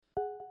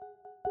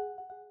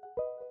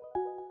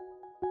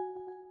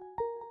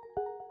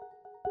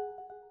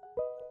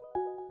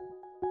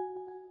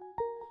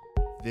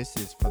This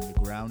is From the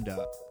Ground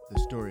Up, the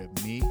story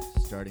of me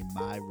starting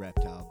my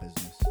reptile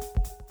business.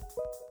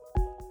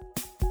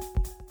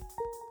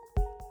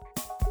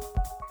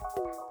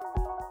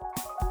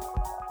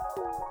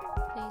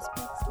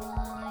 Facebook's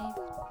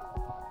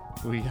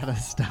live. We gotta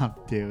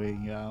stop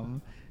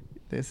doing,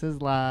 this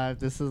is live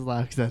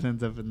because that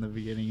ends up in the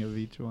beginning of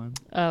each one.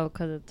 Oh,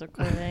 because it's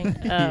recording?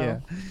 Oh, Yeah.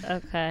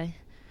 okay.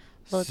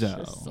 Let's So.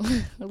 just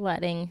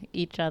letting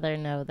each other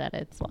know that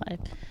it's live.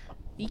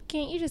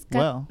 Can't you just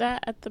cut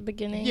that at the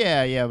beginning?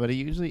 Yeah, but it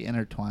usually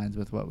intertwines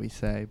with what we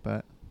say,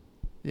 but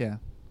yeah.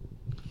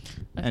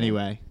 Okay.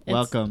 Anyway,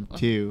 welcome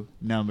to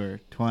number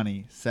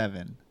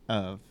 27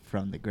 of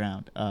From the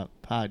Ground Up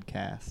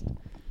podcast.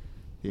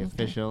 The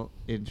official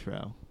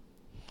intro.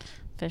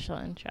 Official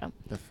intro.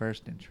 The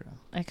first intro.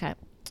 Okay.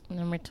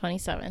 Number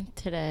 27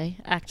 today.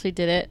 Actually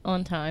did it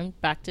on time.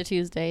 Back to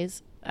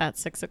Tuesdays at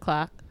 6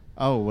 o'clock.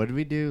 Oh, what did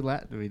we do?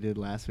 We did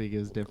last week. It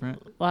was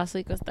different. Last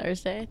week was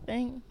Thursday, I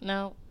think.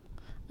 No.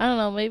 I don't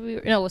know.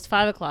 Maybe. No, it was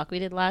 5 o'clock. We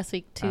did last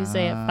week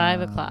Tuesday at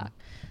 5 o'clock.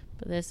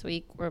 But this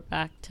week we're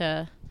back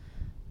to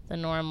the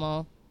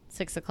normal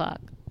 6 o'clock.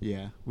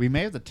 Yeah. We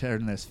may have to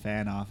turn this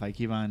fan off. I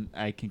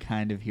can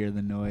kind of hear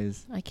the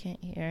noise. I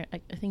can't hear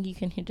it. I think you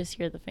can just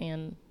hear the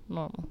fan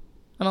normal.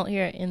 I don't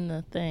hear it in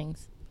the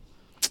things.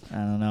 I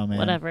don't know, man.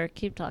 Whatever.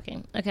 Keep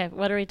talking. Okay,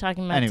 what are we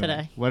talking about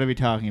today? What are we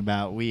talking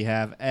about? We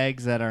have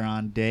eggs that are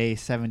on day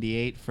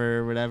 78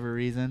 for whatever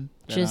reason.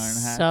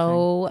 Just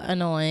so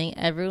annoying.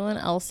 Everyone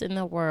else in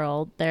the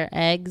world, their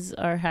eggs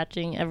are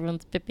hatching.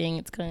 Everyone's pipping.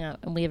 It's coming out,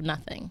 and we have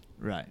nothing.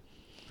 Right.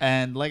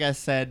 And like I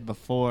said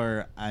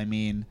before, I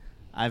mean,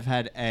 I've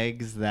had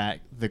eggs that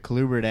the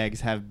colubrids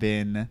eggs have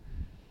been,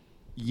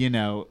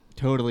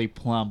 totally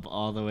plump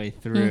all the way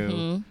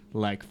through,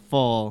 like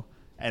full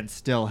and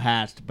still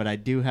hatched. But I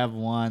do have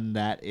one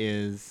that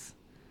is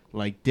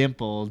like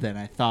dimpled, and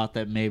I thought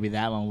that maybe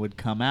that one would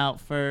come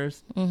out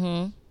first.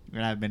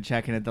 And I've been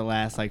checking it the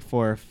last like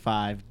 4 or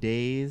 5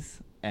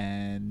 days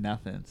and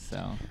nothing.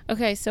 So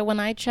okay, so when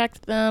I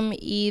checked them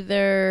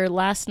either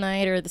last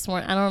night or this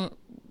morning, I don't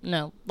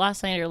know,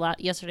 last night or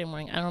yesterday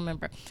morning, I don't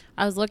remember.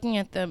 I was looking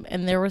at them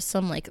and there was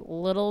some like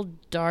little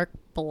dark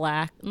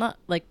black, not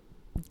like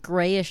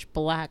grayish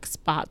black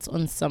spots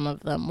on some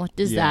of them. What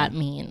does that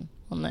mean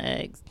on the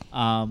eggs?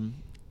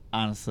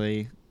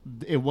 Honestly,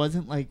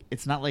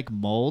 it's not like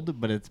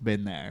mold, but it's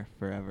been there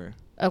forever.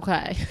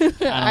 Okay.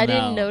 I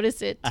didn't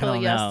notice it till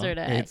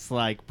yesterday. It's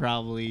like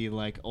probably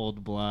like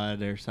old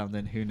blood or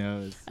something. Who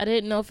knows? I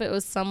didn't know if it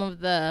was some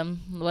of the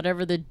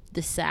whatever the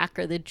sac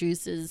or the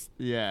juices.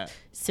 Yeah.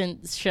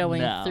 Since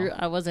showing through,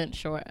 I wasn't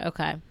sure.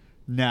 Okay.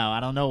 No, I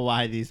don't know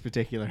why these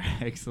particular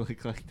eggs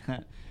look like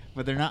that,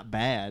 but they're not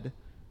bad.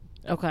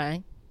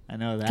 Okay. I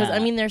know that. Because, I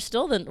mean, they're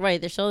still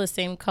the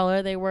same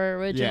color they were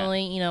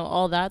originally. Yeah.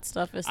 All that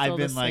stuff is still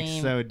the same. I've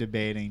been, so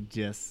debating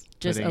just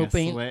putting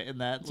opening, a slit in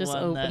that just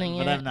one. Opening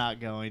but I'm not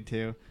going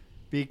to.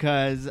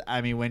 Because,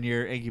 I mean, when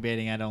you're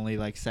incubating at only,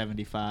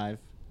 75,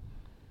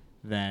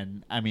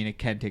 then, I mean, it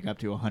can take up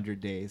to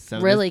 100 days.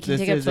 So really? It can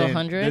take up to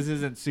 100? This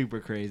isn't super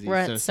crazy.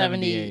 We're so at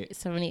 78.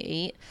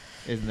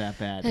 Isn't that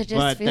bad? It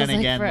just feels then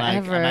again,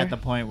 forever. I'm at the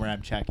point where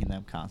I'm checking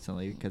them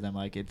constantly because I'm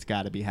like, it's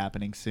got to be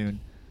happening soon.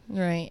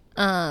 Right.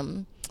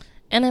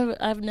 And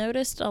I've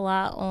noticed a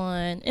lot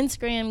on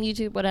Instagram,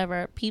 YouTube,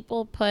 whatever,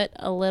 people put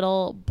a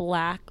little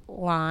black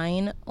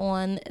line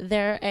on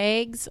their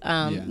eggs,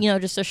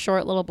 just a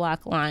short little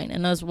black line.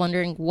 And I was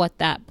wondering what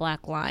that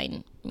black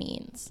line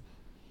means.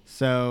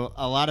 So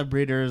a lot of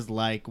breeders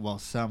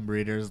some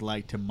breeders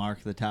like to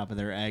mark the top of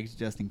their eggs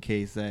just in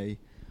case they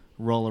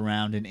roll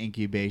around in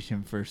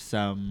incubation for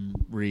some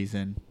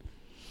reason.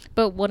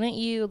 But wouldn't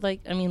you,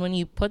 when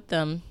you put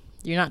them,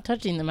 you're not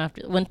touching them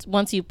after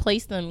once you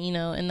place them,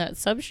 in that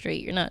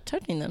substrate, you're not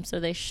touching them, so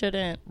they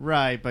shouldn't.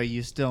 Right, but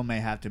you still may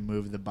have to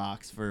move the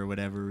box for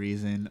whatever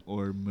reason,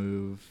 or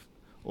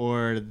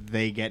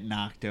they get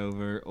knocked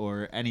over,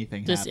 or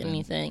anything happens. Just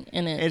anything,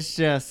 and it's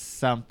just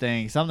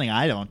something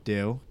I don't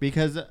do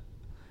because,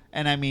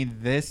 and I mean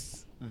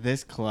this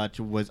clutch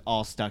was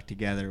all stuck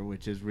together,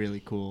 which is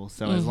really cool.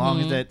 So as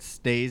long as it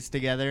stays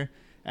together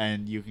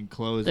and you can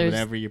close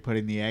whatever you're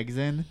putting the eggs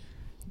in,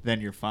 then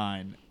you're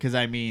fine. Because,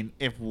 I mean,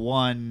 if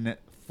one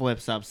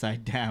flips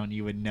upside down,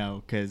 you would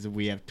know because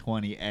we have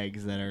 20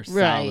 eggs that are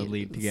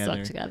solidly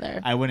together. Stuck together.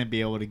 I wouldn't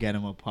be able to get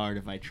them apart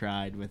if I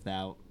tried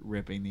without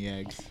ripping the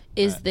eggs.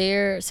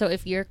 So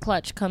if your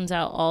clutch comes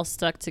out all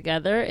stuck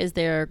together, is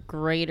there a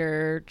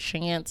greater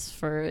chance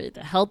for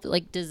the health?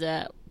 Like, does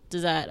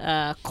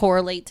that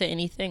correlate to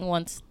anything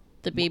once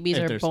the babies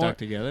are born? If they're stuck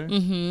together?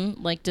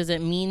 Mm-hmm. Like, does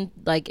it mean,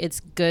 it's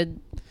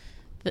good?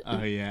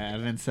 Oh, yeah.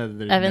 Evan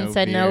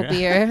said no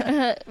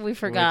beer. We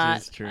forgot.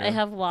 Which is true. I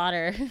have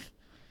water.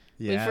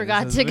 Yeah, we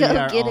forgot to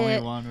go get only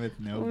it. One with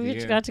no we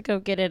beer. forgot to go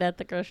get it at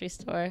the grocery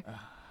store.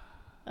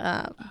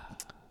 But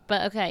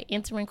okay,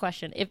 answer my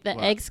question. If the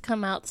eggs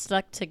come out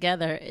stuck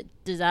together,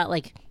 does that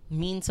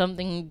mean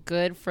something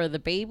good for the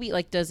baby?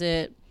 Does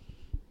it?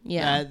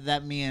 Yeah.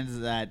 That means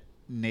that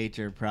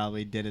nature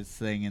probably did its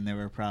thing, and there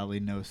were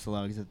probably no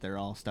slugs if they're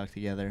all stuck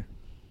together.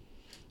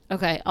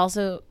 Okay.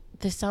 Also,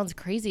 this sounds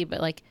crazy,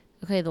 but like,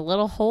 okay, the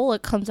little hole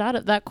it comes out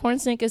of, that corn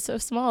snake is so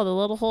small. The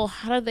little hole,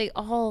 how do they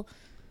all...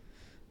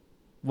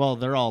 Well,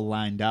 they're all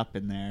lined up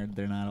in there.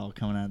 They're not all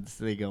coming out.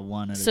 So they go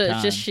one at a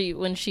time. So it's just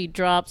when she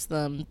drops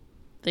them,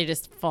 they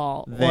just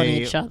fall on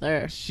each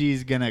other.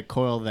 She's going to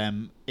coil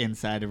them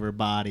inside of her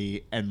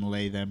body and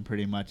lay them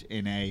pretty much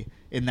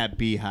in that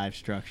beehive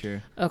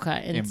structure.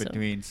 Okay. In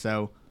between.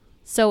 So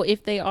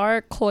if they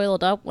are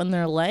coiled up when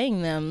they're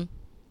laying them,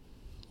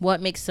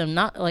 what makes them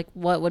not, like,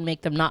 what would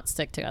make them not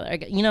stick together?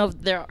 You know,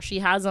 she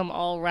has them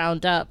all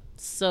round up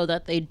so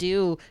that they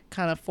do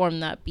kind of form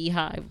that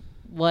beehive.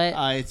 What?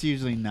 It's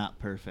usually not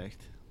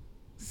perfect.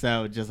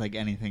 So just like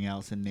anything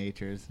else in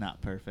nature, it's not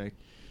perfect.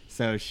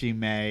 So she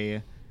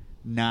may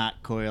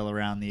not coil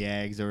around the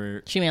eggs,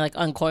 or she may like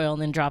uncoil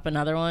and then drop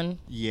another one.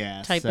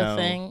 Yeah. Type of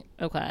thing.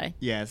 Okay.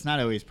 Yeah, it's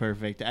not always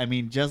perfect. I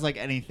mean, just like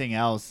anything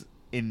else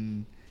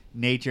in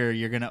nature,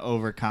 you're going to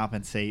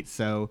overcompensate.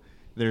 So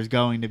there's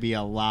going to be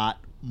a lot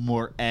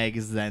more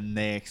eggs than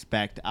they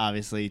expect,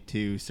 obviously,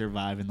 to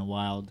survive in the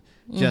wild,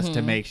 just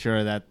to make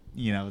sure that,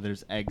 you know,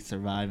 there's eggs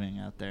surviving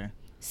out there.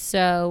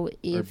 So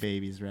if or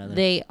babies, rather.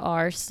 They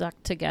are stuck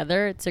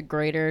together, it's a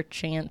greater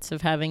chance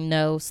of having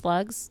no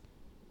slugs?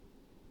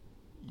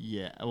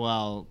 Yeah,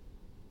 well,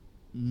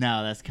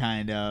 no, that's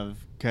kind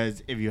of,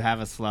 because if you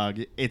have a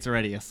slug, it's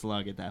already a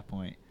slug at that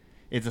point.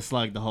 It's a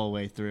slug the whole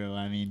way through.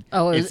 I mean,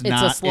 it's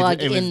a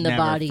slug in the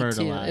body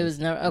fertilized. too. It was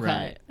never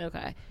okay. Right.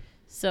 Okay,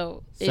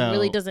 so it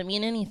really doesn't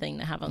mean anything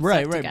to have them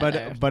right, stuck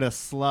together. But a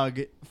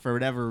slug, for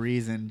whatever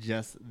reason,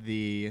 just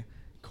the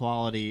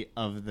quality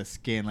of the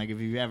skin. Like if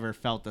you've ever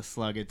felt a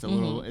slug, it's a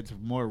little, it's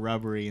more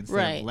rubbery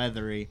instead of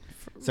leathery.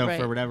 So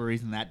for whatever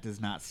reason, that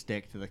does not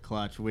stick to the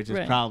clutch, which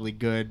is probably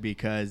good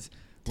because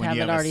when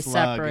you have already a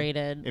slug,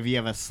 separated. If you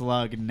have a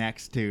slug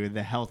next to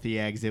the healthy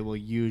eggs, it will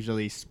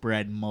usually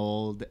spread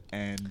mold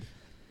and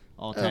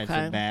all types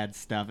of bad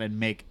stuff and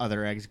make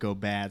other eggs go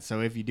bad.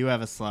 So if you do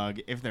have a slug,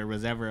 if there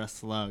was ever a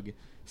slug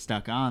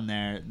stuck on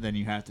there, then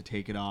you have to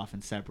take it off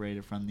and separate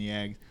it from the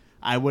eggs.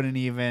 I wouldn't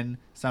even,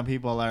 some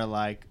people are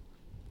like,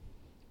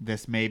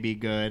 this may be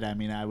good. I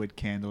mean, I would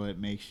candle it,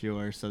 make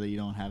sure, so that you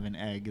don't have an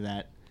egg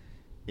that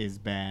is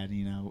bad,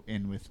 you know,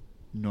 in with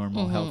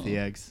normal healthy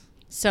eggs.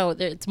 So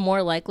it's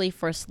more likely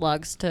for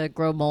slugs to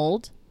grow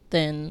mold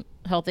than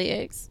healthy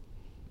eggs?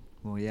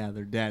 Well, yeah,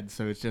 they're dead,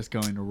 so it's just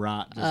going to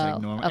rot just like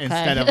normal. Okay.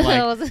 Instead of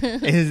like,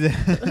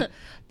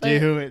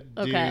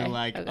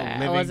 do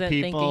living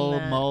people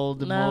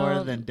mold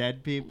more than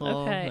dead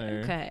people?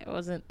 Okay, I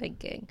wasn't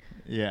thinking.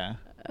 Yeah.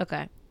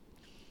 Okay.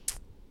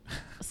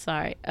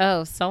 Sorry.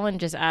 Oh, someone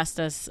just asked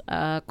us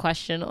a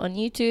question on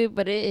YouTube,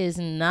 but it is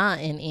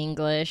not in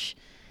English,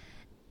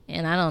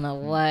 and I don't know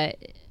what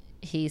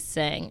he's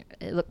saying.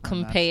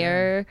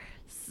 Compare.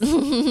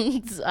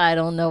 Sure. I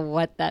don't know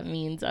what that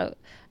means.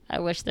 I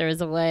wish there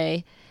was a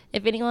way.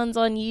 If anyone's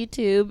on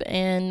YouTube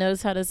and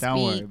knows how to speak.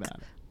 Don't worry about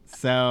it.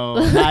 So,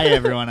 hi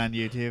everyone on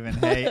YouTube, and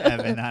hey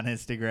Evan on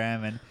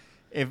Instagram. And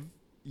if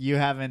you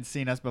haven't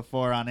seen us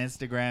before on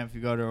Instagram, if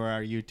you go to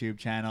our YouTube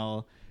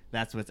channel,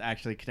 that's what's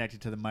actually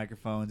connected to the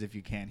microphones if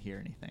you can't hear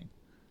anything.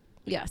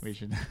 Yes. We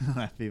should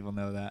let people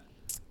know that.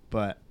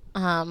 But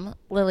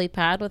Lily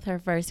Pad with her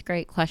first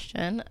great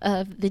question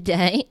of the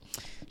day.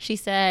 She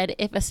said,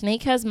 if a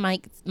snake has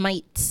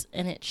mites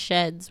and it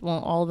sheds,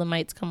 won't all the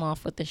mites come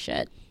off with the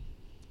shed?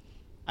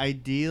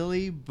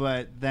 Ideally,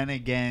 but then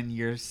again,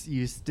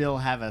 you still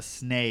have a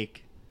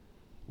snake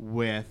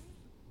with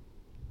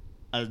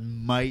a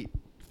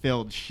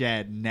mite-filled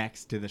shed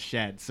next to the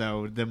shed,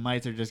 so the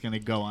mites are just going to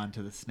go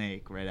onto the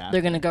snake right after.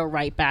 They're going to go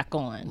right back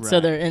on. Right.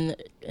 So they're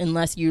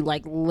unless you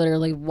like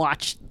literally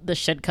watch the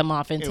shed come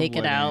off and take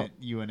it out.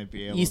 You wouldn't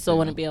be able. You still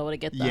wouldn't be able to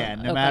get them. Yeah,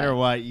 no matter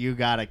what, you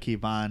got to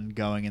keep on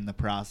going in the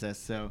process.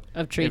 So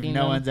of treating if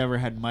no one's ever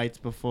had mites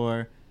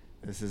before,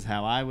 this is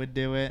how I would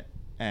do it.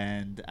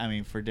 And I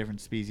mean, for different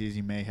species,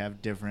 you may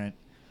have different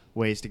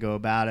ways to go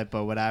about it.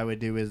 But what I would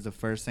do is the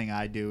first thing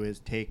I do is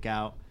take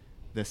out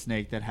the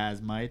snake that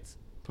has mites,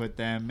 put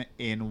them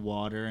in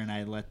water, and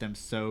I let them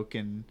soak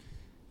and,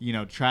 you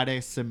know, try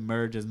to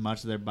submerge as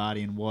much of their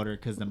body in water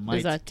because the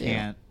mites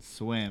can't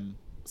swim.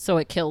 So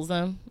it kills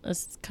them?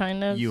 It's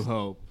kind of... You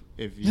hope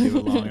if you do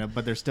it long enough.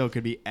 But there still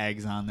could be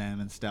eggs on them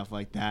and stuff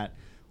like that.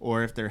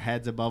 Or if their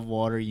head's above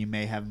water, you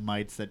may have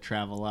mites that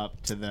travel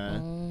up to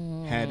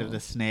the head of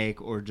the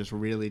snake or just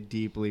really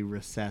deeply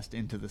recessed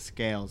into the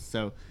scales.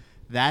 So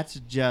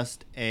that's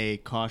just a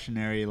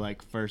cautionary,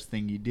 like, first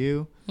thing you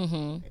do.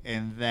 Mm-hmm.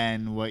 And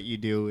then what you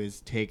do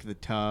is take the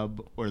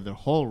tub or the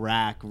whole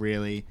rack,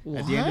 really. What?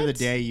 At the end of the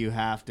day, you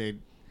have to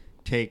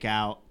take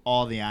out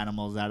all the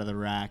animals out of the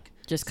rack.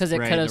 Just because it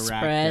could have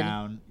spread?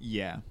 Down.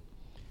 Yeah.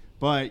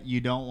 But you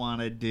don't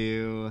want to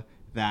do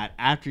that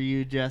after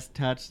you just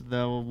touch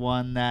the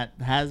one that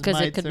has mites already.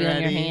 Because it could be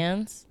on your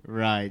hands?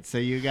 Right. So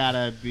you got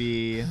to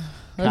be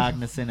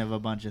cognizant of a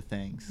bunch of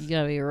things. You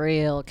got to be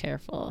real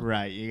careful.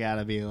 Right. You got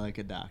to be like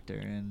a doctor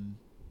and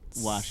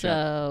wash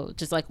So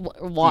just like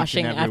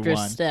washing every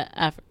after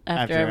after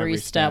every every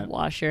step, step.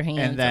 wash your hands.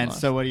 And then, wash.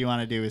 so what you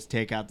want to do is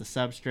take out the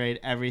substrate,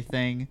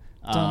 everything,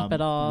 Dump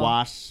it all.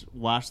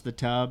 wash the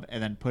tub,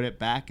 and then put it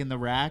back in the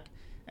rack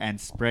and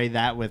spray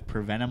that with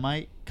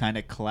Prevenamite, kind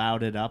of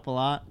cloud it up a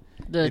lot.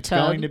 It's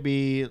going to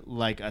be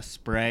like a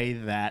spray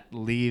that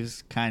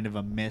leaves kind of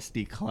a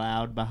misty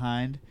cloud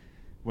behind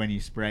when you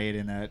spray it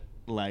in a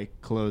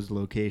like closed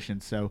location.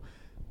 So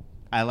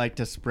I like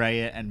to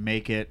spray it and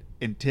make it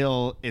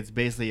until it's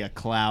basically a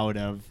cloud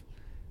of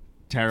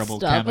terrible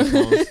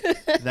chemicals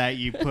that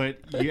you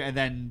and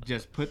then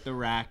just put the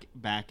rack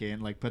back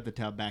in, like put the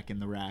tub back in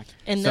the rack.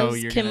 And so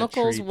those you're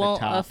chemicals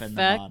won't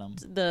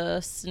affect the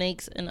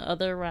snakes in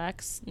other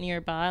racks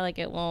nearby. Like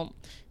it won't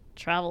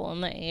travel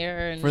in the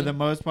air. And for the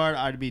most part,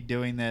 I'd be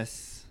doing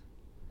this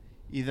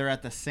either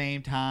at the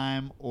same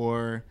time,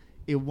 or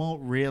it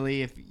won't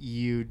really if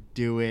you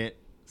do it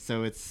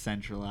so it's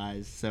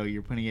centralized. So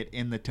you're putting it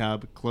in the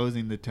tub,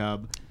 closing the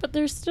tub. But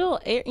there's still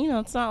air. You know,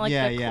 it's not like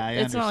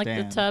it's not like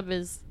the tub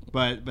is.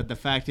 But the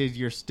fact is,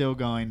 you're still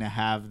going to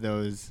have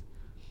those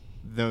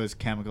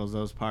chemicals,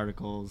 those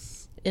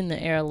particles in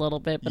the air a little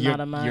bit, but not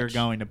a much. You're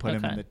going to put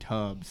them in the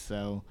tub,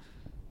 so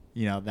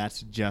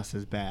that's just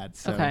as bad.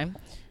 So. Okay.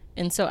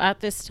 And so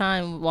at this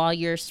time, while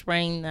you're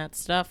spraying that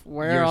stuff,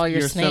 where are all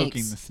your snakes? You're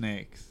soaking the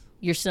snakes.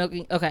 You're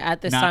soaking. Okay, at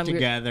this Not time,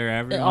 together,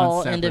 everyone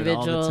all separate,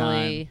 individually. All the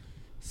time.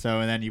 So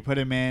and then you put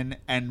them in,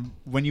 and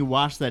when you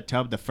wash that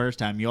tub the first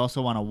time, you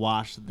also want to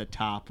wash the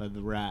top of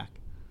the rack.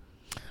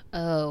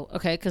 Oh,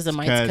 okay, because the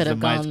mites could have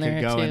gone there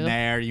too. Because the mites could go in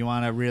there. You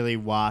want to really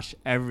wash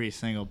every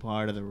single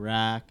part of the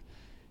rack,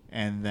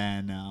 and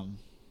then.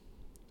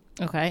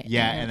 Okay.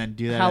 Yeah, and then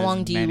do that. How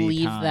long do you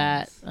leave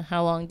that?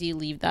 How long do you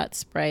leave that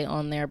spray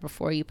on there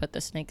before you put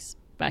the snakes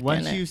back in it?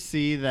 Once you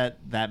see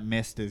that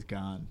mist is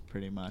gone,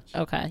 pretty much.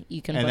 Okay,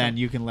 you can. And then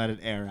you can let it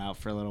air out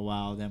for a little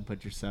while. Then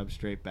put your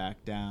substrate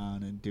back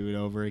down and do it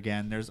over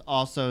again. There's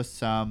also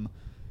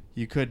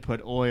you could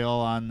put oil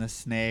on the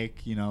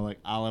snake. Like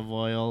olive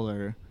oil,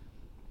 or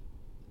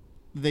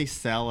they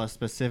sell a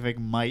specific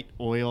mite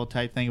oil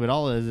type thing, but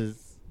all it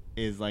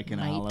is like an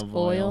olive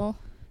oil.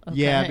 Okay.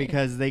 Yeah,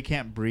 because they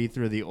can't breathe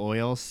through the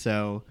oil,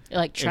 so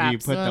if you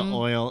put the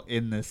oil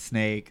in the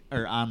snake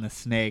or on the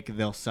snake,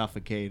 they'll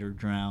suffocate or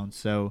drown.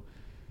 So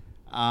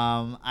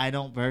I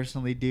don't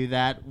personally do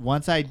that.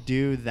 Once I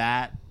do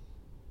that,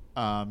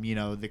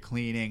 the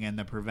cleaning and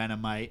the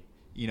Prevenamite,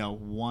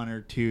 1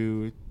 or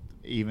 2,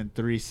 even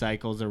 3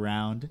 cycles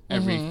around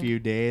every few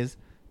days,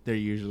 they're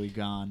usually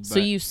gone.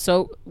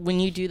 So when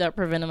you do that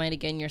Prevenamite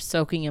again, you're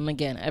soaking them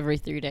again every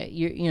 3 days.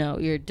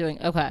 You're doing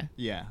okay.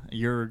 Yeah,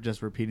 you're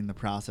just repeating the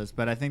process.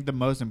 But I think the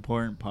most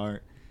important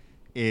part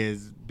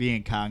is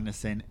being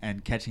cognizant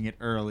and catching it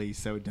early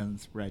so it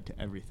doesn't spread to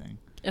everything.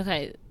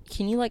 Okay,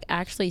 can you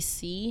actually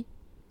see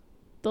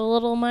the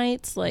little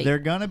mites? They're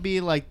gonna be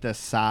the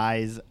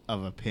size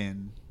of a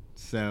pin,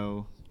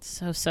 so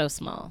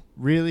small.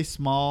 Really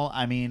small.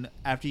 I mean,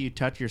 after you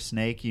touch your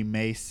snake, you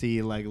may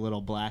see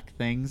little black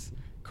things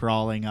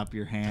crawling up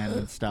your hand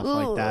and stuff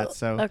like that.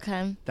 So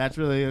that's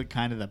really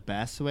kind of the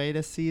best way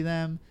to see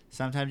them.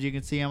 Sometimes you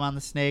can see them on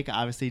the snake,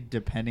 obviously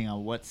depending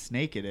on what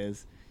snake it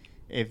is.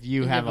 If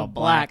you have a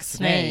black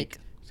snake,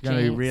 it's going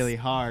to be really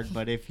hard,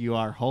 but if you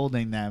are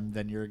holding them,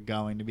 then you're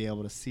going to be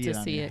able to see it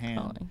on your hand.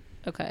 Crawling.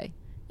 Okay.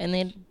 And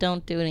they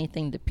don't do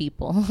anything to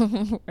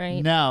people,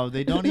 right? No,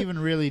 they don't even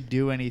really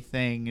do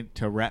anything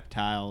to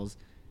reptiles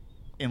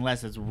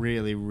unless it's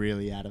really,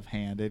 really out of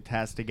hand. It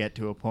has to get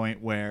to a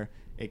point where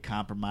it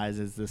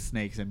compromises the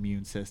snake's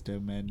immune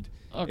system, and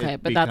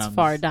that's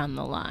far down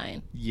the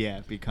line. Yeah,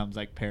 it becomes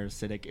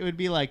parasitic. It would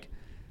be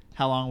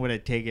how long would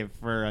it take it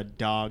for a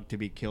dog to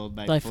be killed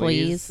by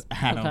fleas?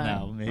 I don't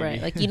know. Maybe.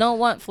 Right, you don't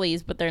want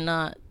fleas, but they're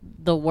not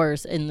the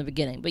worst in the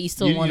beginning. But you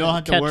still want to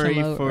catch them early.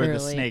 You don't have to worry for the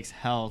snake's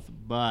health,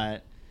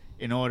 but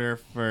in order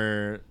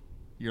for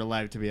your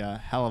life to be a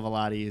hell of a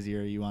lot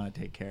easier, you want to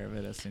take care of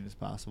it as soon as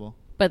possible.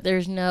 But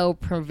there's no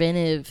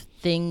preventive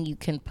thing you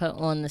can put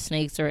on the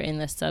snakes or in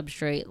the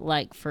substrate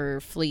like for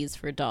fleas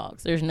for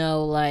dogs. There's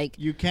no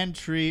You can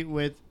treat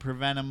with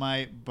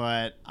Prevenamite,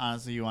 but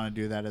honestly you want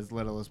to do that as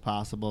little as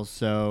possible.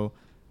 So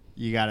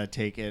you got to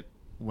take it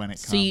when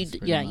it comes. So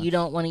you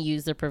don't want to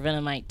use the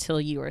Prevenamite till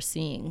you are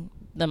seeing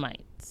the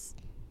mites.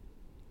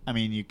 I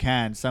mean, you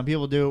can. Some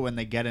people do it when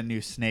they get a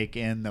new snake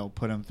in. They'll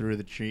put them through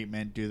the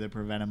treatment, do the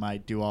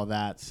Prevenamite, do all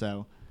that.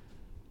 So.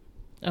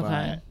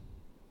 Okay.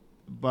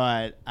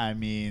 But I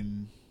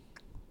mean,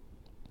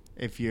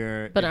 if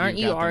you're. But aren't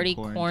you already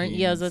quarantining?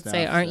 Yeah, I was going to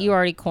say, aren't you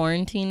already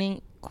quarantining?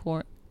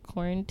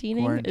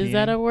 Quarantining? Is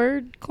that a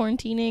word?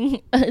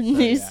 Quarantining a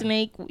new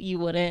snake? You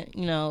wouldn't,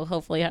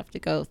 hopefully have to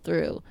go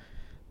through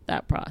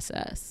that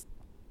process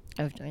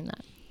of doing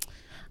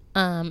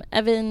that.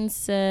 Evan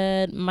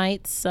said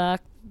mites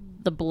suck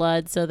the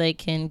blood so they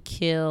can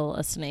kill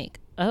a snake.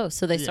 Oh,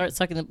 so they start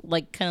sucking the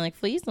kind of like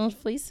fleas? Don't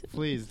fleas?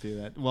 Fleas do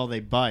that. Well, they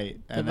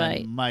bite.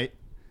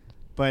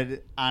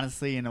 But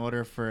honestly, in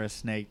order for a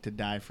snake to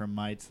die from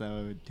mites, though,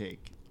 it would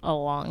take a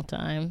long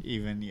time.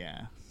 Even,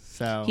 yeah.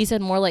 So he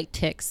said more like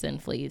ticks than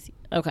fleas.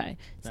 Okay,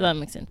 so that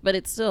makes sense. But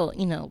it's still,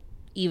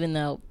 even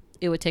though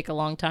it would take a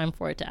long time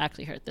for it to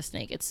actually hurt the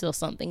snake, it's still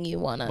something you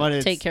want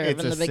to take care of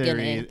in the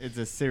beginning. It's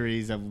a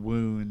series of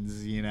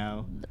wounds,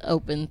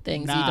 Open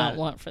things you don't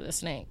want for the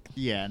snake.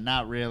 Yeah,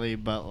 not really,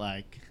 but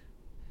like,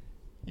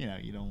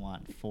 you don't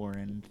want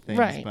foreign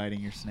things biting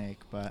your snake.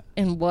 But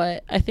and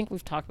I think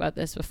we've talked about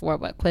this before,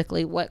 but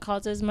quickly, what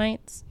causes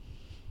mites?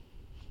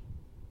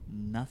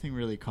 Nothing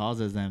really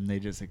causes them. They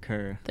just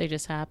occur. They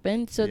just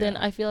happen. So then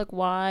I feel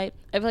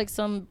like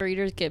some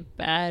breeders get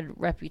bad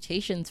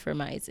reputations for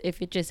mites.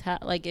 If it just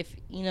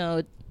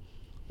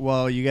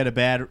well, you get a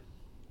bad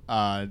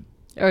or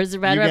is there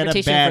a bad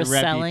reputation for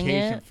selling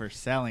it? For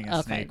selling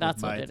a snake. Okay, that's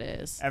with what mites.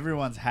 it is.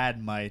 Everyone's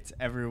had mites.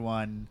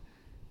 Everyone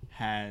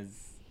has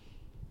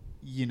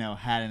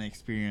had an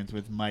experience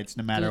with mites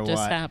no matter what. It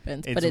just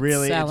happens. It's but it's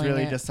really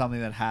selling just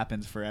something that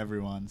happens for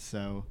everyone.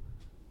 So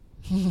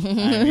I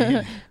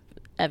mean,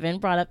 Evan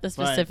brought up the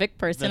specific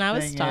person I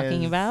was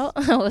talking about.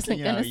 I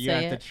wasn't going to say it. You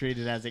have to treat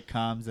it as it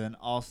comes and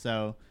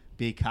also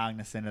be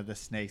cognizant of the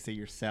snakes that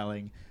you're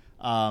selling.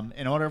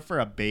 In order for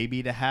a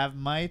baby to have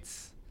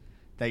mites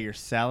that you're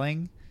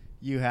selling,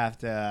 you have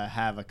to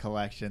have a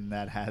collection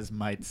that has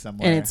mites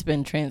somewhere. And it's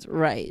been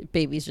right.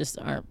 Babies just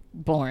aren't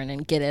born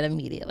and get it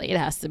immediately. It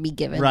has to be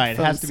given right. It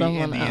from has to be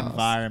in the else.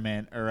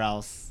 environment, or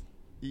else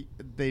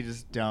they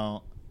just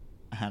don't.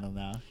 I don't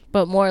know.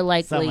 But more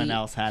likely, someone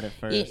else had it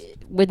first.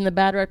 With the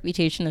bad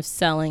reputation of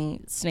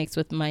selling snakes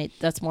with mites,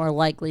 that's more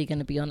likely going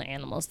to be on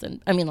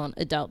on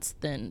adults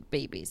than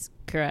babies.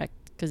 Correct?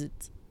 Because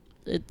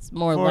it's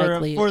more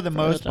likely for the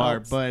most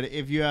adults. part. But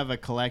if you have a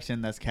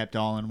collection that's kept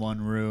all in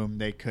one room,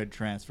 they could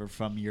transfer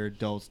from your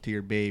adults to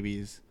your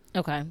babies.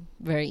 Okay,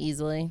 very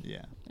easily.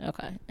 Yeah.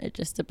 Okay, it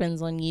just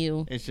depends on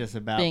you. It's just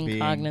about being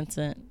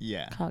cognizant.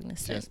 Yeah.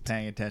 Cognizant. Just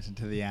paying attention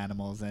to the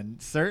animals and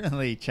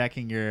certainly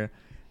checking your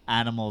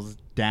animals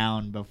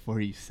down before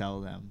you sell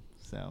them.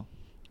 So.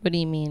 What do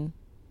you mean?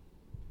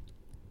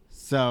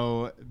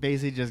 So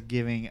basically, just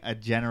giving a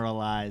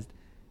generalized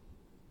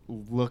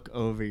look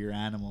over your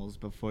animals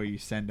before you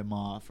send them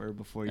off or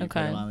before you put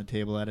them on the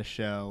table at a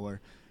show,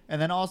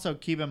 and then also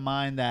keep in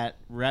mind that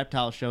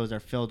reptile shows are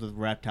filled with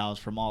reptiles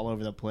from all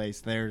over the place.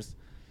 There's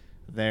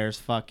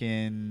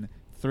fucking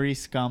 3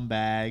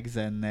 scumbags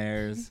and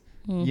there's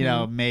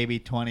maybe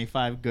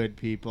 25 good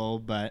people,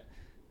 but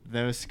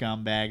those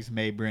scumbags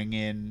may bring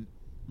in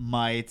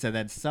mites, and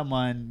then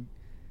someone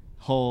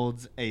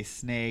holds a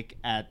snake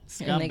at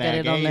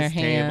scumbag A's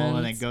table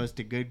and then goes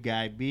to good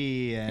guy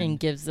B and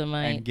gives them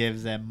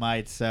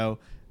mites. So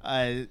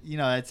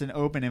it's an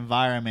open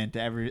environment.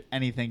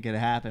 Anything could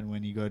happen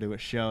when you go to a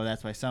show.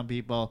 That's why some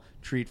people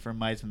treat for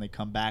mites when they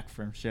come back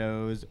from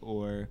shows,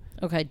 or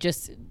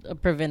just a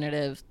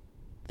preventative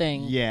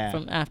thing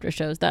from after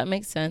shows. That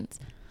makes sense.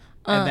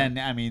 And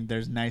then,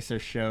 there's nicer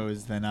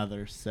shows than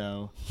others,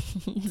 so...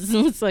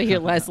 so you're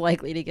less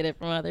likely to get it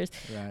from others.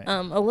 Right.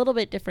 A little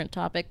bit different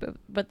topic,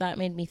 but that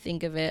made me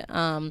think of it.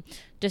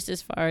 Just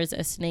as far as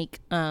a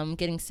snake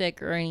getting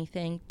sick or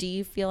anything, do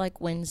you feel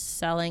like when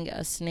selling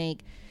a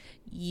snake,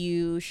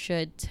 you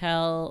should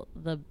tell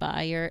the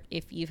buyer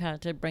if you've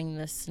had to bring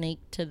the snake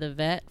to the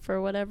vet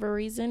for whatever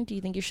reason? Do you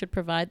think you should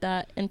provide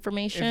that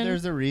information? If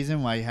there's a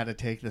reason why you had to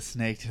take the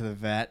snake to the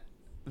vet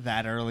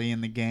that early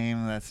in the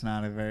game, that's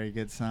not a very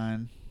good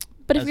sign.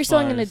 But if you're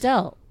selling an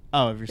adult.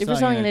 Oh, if you're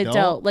selling an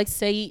adult, like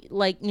say,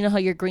 you know how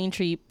your Green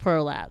Tree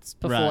prolapsed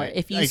before. Right.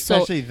 If you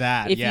especially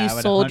that, if you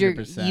sold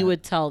you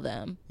would tell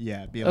them.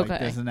 Yeah, be like,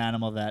 there's an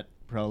animal that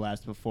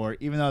prolapsed before,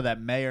 even though that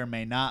may or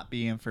may not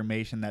be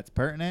information that's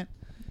pertinent.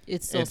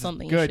 It's still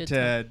something good you should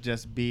to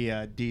just be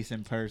a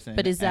decent person.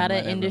 But is that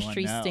an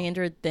industry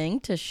standard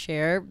thing to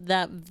share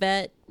that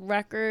vet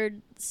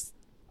records?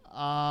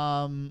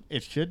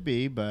 It should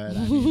be, but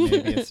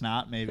maybe it's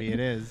not. Maybe it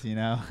is.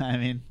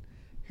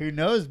 Who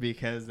knows?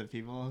 Because the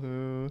people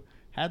who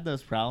had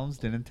those problems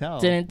didn't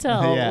tell.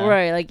 Yeah.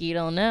 Right? Like you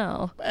don't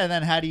know. And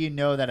then how do you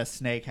know that a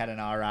snake had an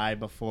RI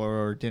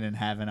before or didn't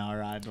have an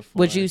RI before?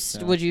 Would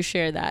you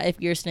share that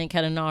if your snake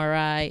had an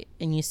RI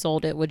and you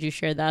sold it? Would you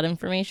share that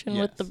information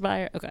with the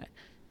buyer? Okay.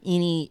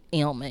 Any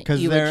ailment?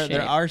 Because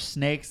there are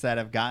snakes that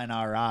have gotten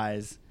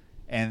RIs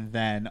and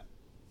then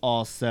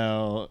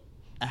also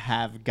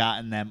have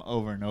gotten them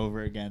over and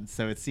over again.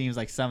 So it seems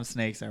like some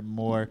snakes are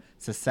more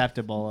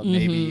susceptible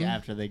maybe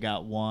after they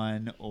got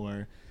one,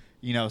 or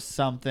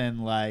something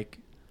like,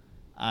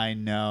 I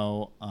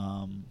know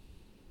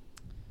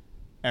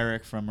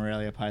Eric from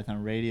Morelia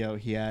Python Radio,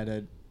 he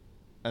had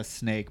a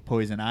snake,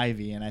 Poison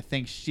Ivy, and I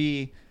think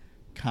she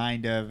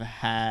kind of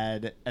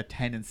had a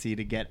tendency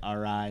to get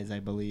RIs, I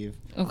believe.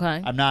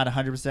 Okay. I'm not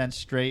 100%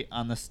 straight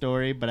on the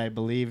story, but I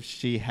believe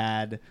she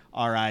had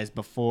RIs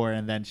before,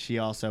 and then she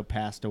also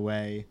passed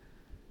away.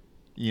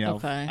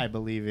 I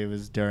believe it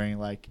was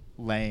during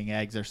laying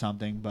eggs or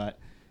something, but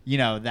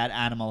that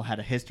animal had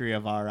a history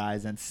of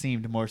RIs and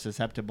seemed more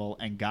susceptible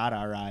and got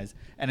RIs.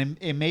 And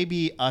it may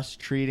be us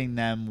treating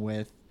them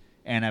with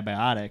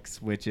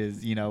antibiotics, which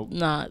is,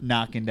 not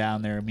knocking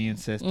down their immune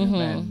system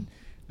and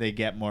they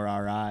get more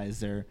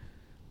RIs, or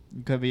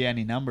It could be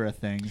any number of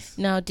things.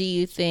 Now, do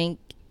you think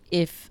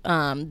if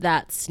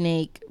that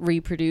snake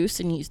reproduced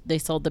and they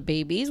sold the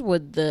babies,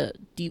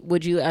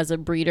 would you as a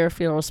breeder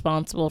feel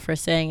responsible for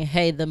saying,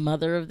 hey, the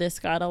mother of this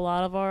got a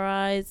lot of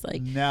RIs?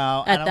 Like,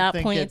 no, at that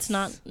point it's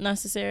not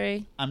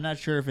necessary? I'm not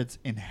sure if it's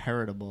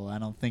inheritable. I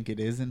don't think it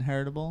is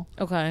inheritable.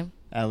 Okay.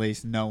 At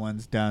least no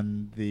one's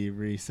done the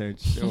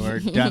research or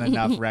done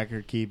enough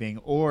record keeping,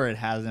 or it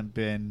hasn't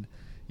been,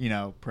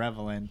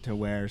 prevalent to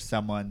where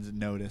someone's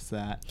noticed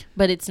that.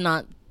 But it's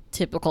not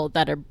typical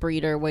that a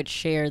breeder would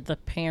share the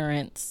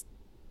parents'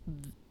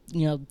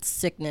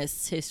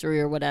 sickness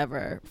history or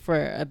whatever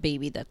for a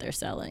baby that they're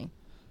selling.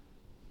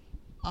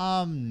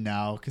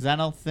 No, because I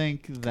don't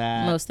think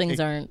that most things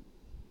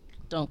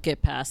don't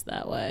get passed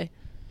that way.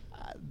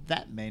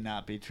 That may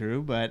not be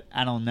true, but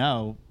I don't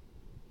know.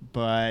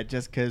 But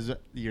just because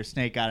your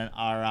snake got an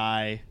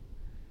RI,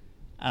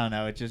 I don't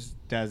know. It just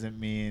doesn't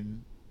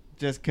mean.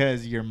 Just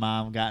because your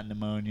mom got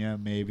pneumonia,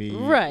 maybe.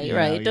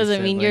 Right.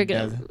 Doesn't mean you're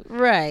good.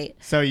 Right.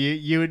 So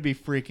you would be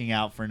freaking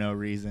out for no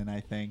reason,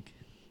 I think.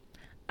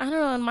 I don't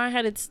know. In my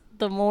head, it's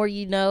the more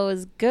you know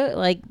is good.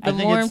 Like, the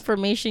more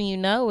information you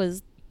know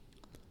is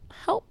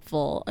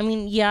helpful. I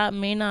mean, yeah, it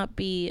may not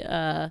be,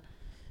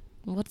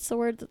 what's the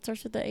word that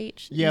starts with the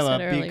H?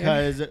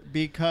 Yeah,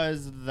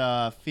 because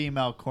the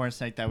female corn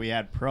snake that we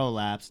had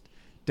prolapsed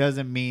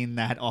doesn't mean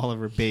that all of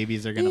her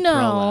babies are going to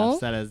prolapse.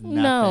 That is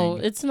nothing. No,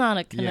 it's not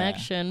a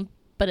connection,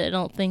 but I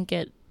don't think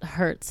it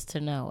hurts to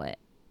know it.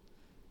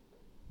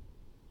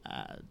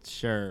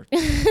 Sure.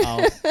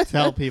 I'll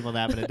tell people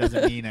that, but it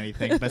doesn't mean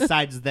anything.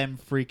 Besides them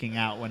freaking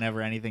out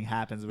whenever anything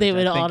happens. They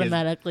would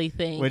automatically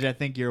think. Which I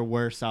think you're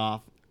worse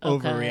off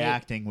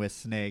overreacting with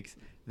snakes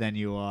than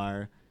you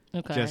are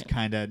just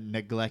kind of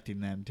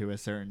neglecting them to a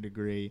certain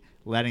degree,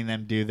 letting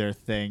them do their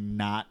thing,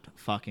 not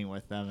fucking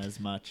with them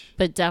as much.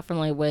 But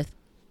definitely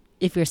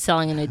if you're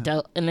selling an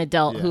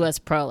adult who has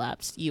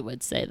prolapsed, you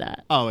would say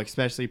that. Oh,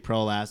 especially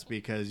prolapse,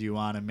 because you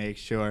want to make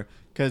sure,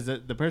 because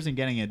the person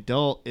getting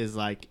adult is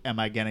like, am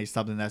I getting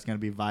something that's going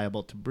to be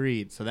viable to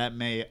breed? So that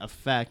may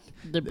affect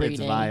its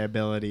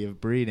viability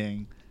of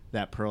breeding,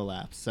 that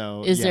prolapse.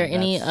 So is there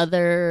any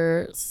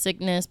other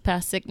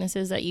past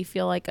sicknesses that you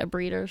feel like a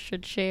breeder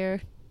should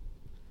share?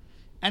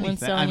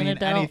 Anything. I mean,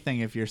 anything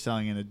if you're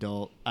selling an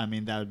adult, I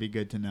mean, that would be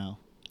good to know.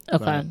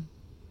 Okay.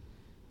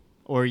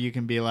 Or you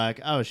can be like,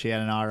 oh, she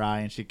had an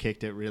RI and she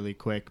kicked it really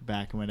quick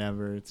back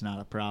whenever. It's not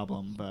a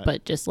problem.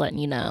 But just letting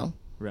you know.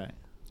 Right.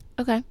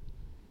 Okay.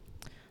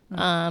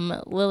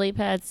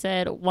 Lilypad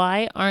said,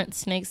 why aren't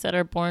snakes that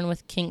are born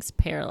with kinks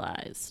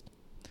paralyzed?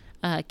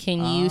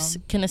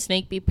 Can a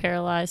snake be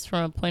paralyzed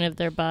from a point of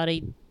their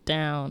body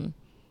down?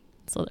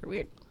 So they're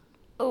weird.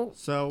 Oh.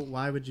 So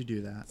why would you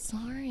do that?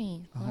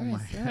 Sorry.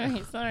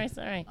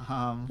 Sorry.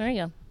 There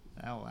you go.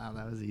 Oh, wow.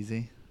 That was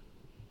easy.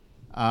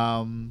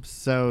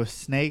 So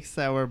snakes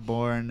that were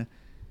born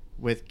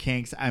with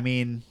kinks, I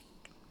mean,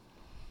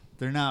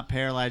 they're not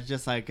paralyzed,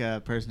 just like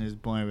a person who's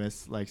born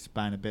with like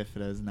spina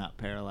bifida is not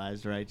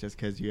paralyzed, right? Just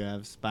because you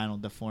have spinal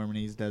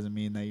deformities doesn't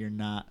mean that you're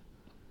not.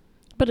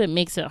 But it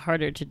makes it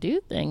harder to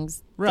do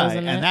things, right?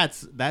 Doesn't And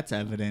it? that's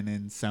evident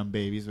in some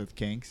babies with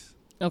kinks.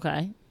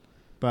 Okay.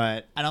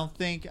 But I don't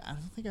think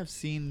I've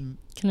seen.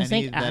 Can a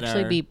snake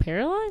actually be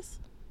paralyzed?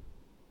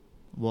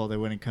 Well, they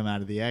wouldn't come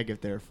out of the egg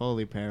if they were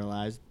fully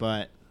paralyzed,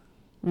 but.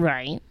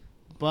 Right.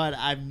 But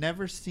I've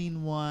never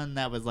seen one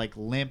that was like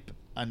limp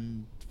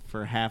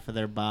for half of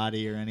their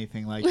body or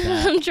anything like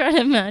that. I'm trying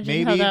to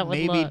imagine how that would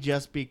look. Maybe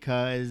just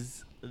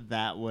because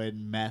that would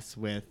mess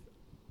with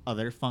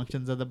other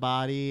functions of the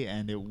body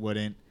and it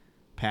wouldn't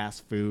pass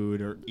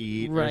food or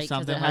eat or something like that. Right,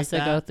 because it has to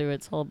go through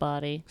its whole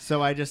body.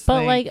 So I just think...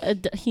 But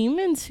like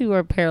humans who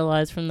are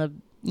paralyzed from the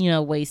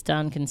waist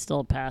down can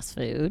still pass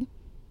food.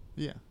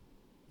 Yeah.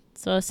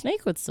 So a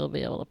snake would still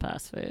be able to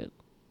pass food.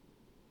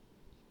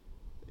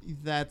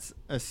 That's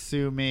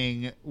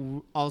assuming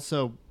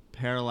also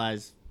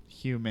paralyzed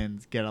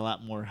humans get a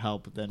lot more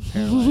help than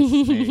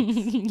paralyzed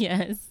snakes.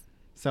 Yes.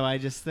 So I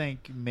just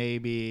think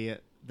maybe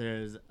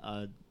there's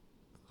a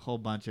whole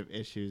bunch of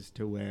issues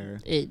to where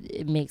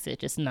it makes it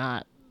just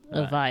not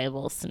a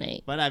viable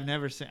snake. But I've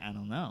never seen. I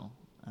don't know,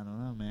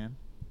 man.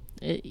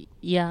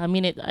 I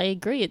mean, I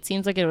agree. It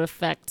seems like it would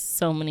affect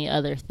so many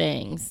other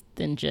things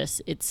than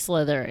just it's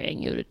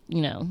slithering.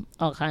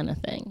 All kind of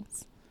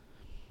things.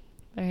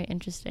 Very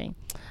interesting.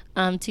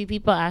 2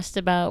 people asked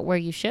about where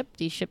you ship.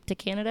 Do you ship to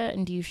Canada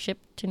and do you ship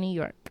to New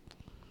York?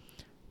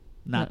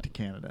 Not to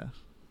Canada.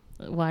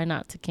 Why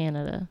not to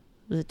Canada?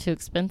 Is it too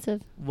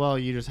expensive? Well,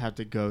 you just have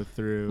to go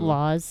through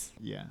laws.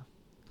 Yeah.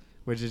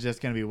 Which is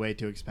just going to be way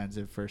too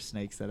expensive for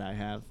snakes that I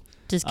have.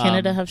 Does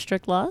Canada have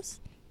strict laws?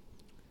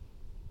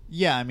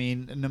 Yeah, I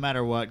mean, no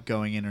matter what,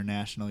 going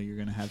international, you're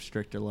going to have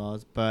stricter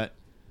laws. But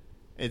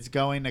it's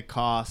going to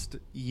cost,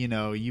 you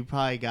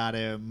probably got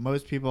to,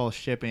 most people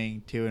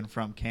shipping to and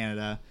from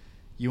Canada,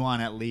 you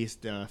want at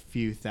least a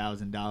few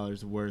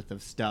 $1,000s worth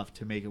of stuff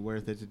to make it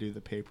worth it to do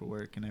the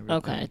paperwork and everything.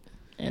 Okay.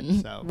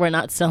 And we're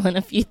not selling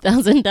a few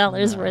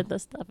 $1,000s worth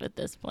of stuff at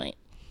this point.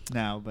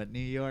 No, but New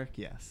York,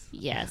 yes.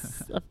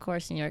 Yes, of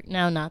course, New York.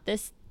 No, not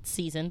this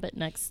season, but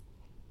next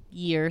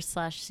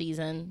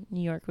year/season,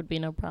 New York would be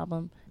no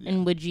problem. Yeah.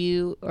 And would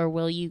you or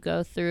will you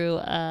go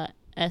through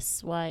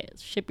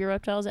Ship Your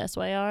Reptiles,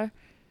 SYR?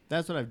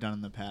 That's what I've done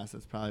in the past.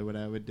 That's probably what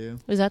I would do.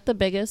 Is that the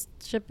biggest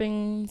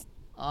shipping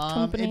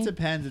company? It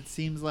depends. It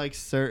seems like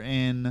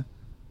certain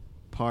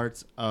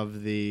parts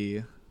of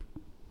the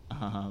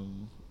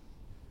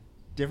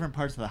different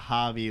parts of the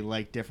hobby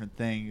like different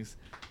things.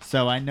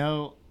 So I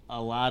know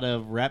a lot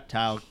of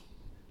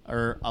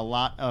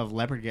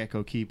leopard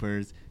gecko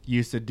keepers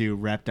used to do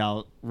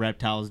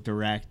reptiles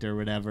direct or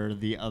whatever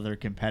the other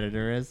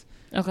competitor is.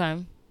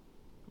 Okay.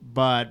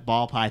 But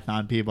ball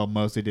python people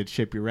mostly did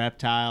Ship Your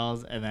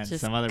Reptiles, and then Just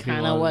some other people.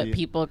 Kind of what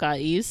people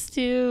got used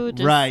to.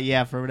 Right,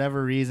 yeah. For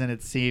whatever reason,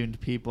 it seemed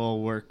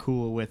people were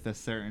cool with a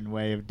certain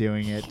way of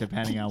doing it,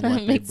 depending on what they bred.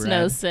 That makes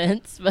no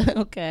sense, but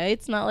okay.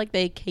 It's not like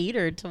they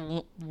catered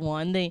to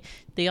one. They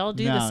all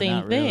do the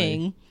same thing.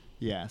 Really.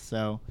 Yeah,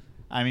 so,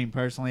 I mean,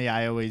 personally,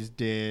 I always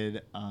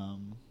did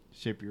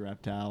Ship Your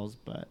Reptiles,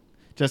 but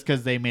just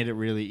because they made it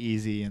really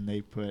easy and they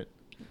put...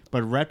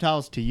 But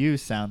Reptiles to You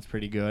sounds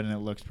pretty good, and it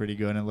looks pretty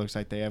good, and it looks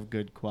like they have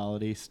good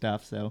quality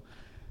stuff, so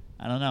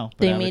I don't know.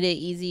 They made it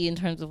easy in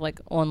terms of, like,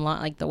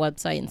 online, like the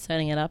website and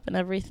setting it up and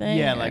everything?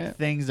 Yeah, like,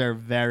 things are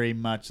very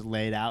much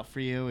laid out for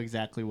you,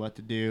 exactly what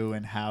to do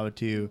and how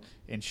to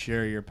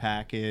ensure your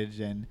package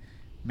and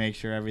make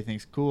sure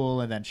everything's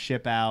cool, and then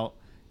ship out,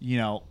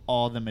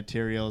 all the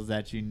materials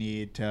that you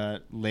need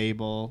to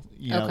label,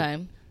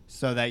 okay.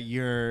 So that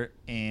you're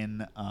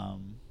in...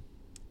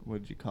 what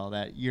would you call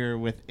that? You're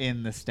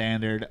within the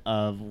standard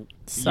of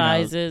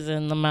sizes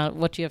and the amount,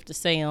 what you have to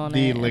say on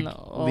the it.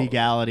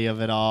 Legality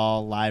of it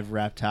all, live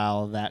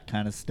reptile, that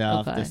kind of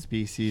stuff, the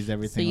species,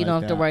 everything. So you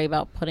don't have to worry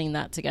about putting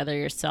that together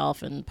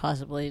yourself and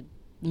possibly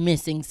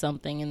missing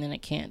something and then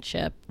it can't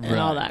ship and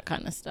all that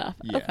kind of stuff.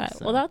 Yeah, okay,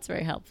 well that's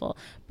very helpful.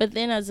 But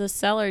then as a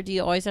seller, do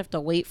you always have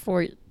to wait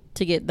for it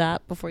to get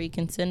that before you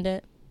can send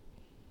it?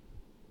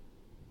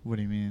 What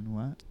do you mean?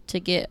 What?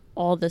 To get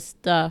all the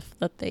stuff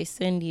that they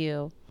send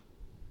you.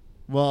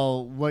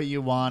 Well, what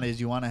you want is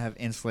you want to have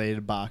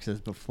insulated boxes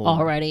before.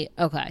 Already?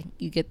 Okay.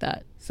 You get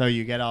that. So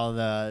you get all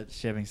the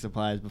shipping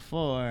supplies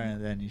before,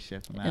 and then you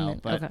ship them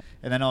out.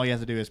 And then all you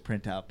have to do is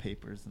print out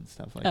papers and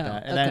stuff like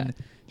that. And then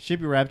Ship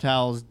Your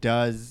Reptiles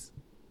does,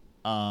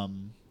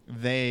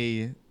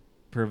 they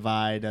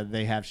provide,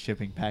 they have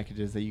shipping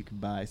packages that you can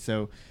buy.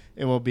 So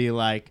it will be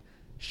like,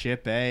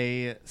 ship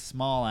a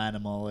small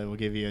animal. It will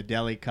give you a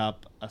deli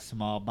cup, a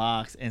small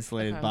box,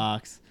 insulated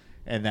box,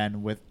 and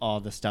then with all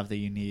the stuff that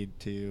you need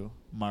to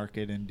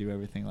market and do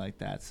everything like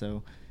that.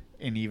 So,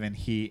 and even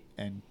heat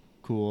and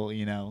cool,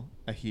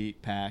 a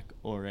heat pack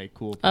or a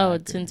cool pack. Oh,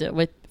 it sends it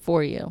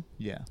for you.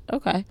 Yeah.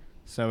 Okay.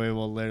 So it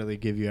will literally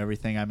give you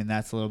everything. I mean,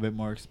 that's a little bit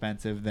more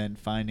expensive than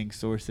finding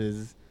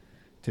sources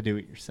to do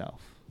it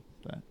yourself.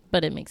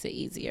 But it makes it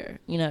easier.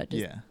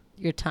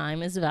 Your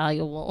time is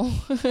valuable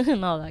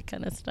and all that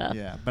kind of stuff.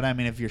 Yeah. But I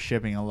mean, if you're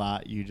shipping a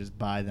lot, you just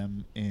buy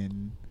them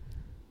in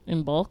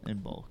bulk? In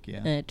bulk, yeah.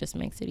 And it just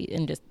makes it easy.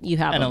 And just you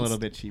have them. And a little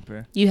bit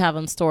cheaper. You have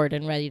them stored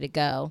and ready to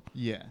go.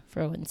 Yeah.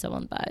 For when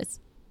someone buys.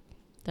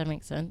 That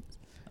makes sense.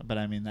 But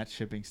I mean, that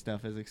shipping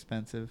stuff is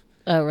expensive.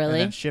 Oh, really?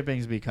 And then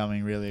shipping's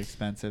becoming really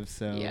expensive,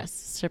 so...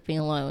 Yes, shipping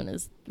alone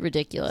is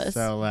ridiculous.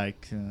 So, I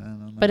don't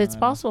know. But it's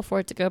possible for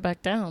it to go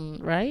back down,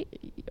 right?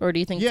 Or do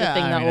you think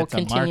something that will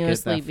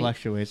continuously that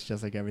fluctuates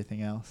just like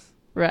everything else.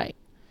 Right.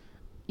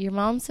 Your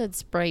mom said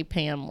spray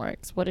Pam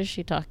works. What is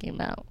she talking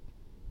about?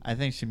 I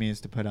think she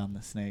means to put on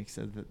the snakes,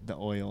 the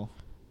oil.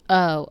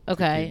 Oh,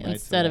 okay.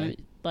 Instead of,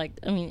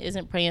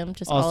 isn't Pam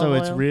just also olive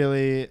oil? It's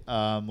really,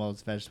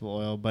 it's vegetable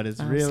oil, but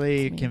it's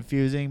really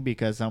confusing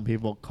because some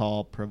people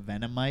call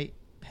Prevenamite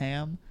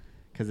Pam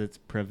because it's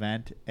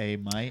prevent a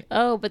mite.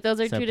 Oh, but those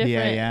are two different.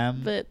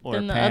 P-A-M but or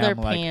then the Pam other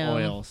like Pam.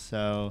 oil.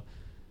 So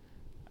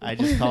I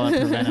just call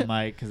it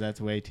Prevenamite because that's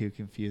way too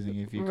confusing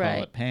if you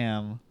call it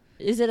Pam.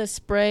 Is it a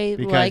spray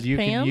because like you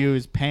Pam? can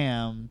use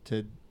Pam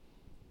to,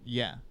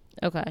 yeah.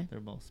 Okay. They're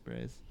both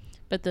sprays.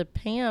 But the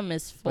Pam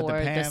is for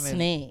the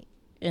snake,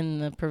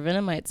 and the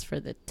Prevenamite's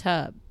for the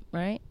tub,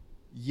 right?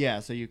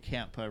 Yeah, so you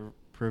can't put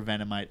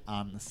Prevenamite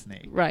on the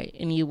snake. Right,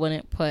 and you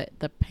wouldn't put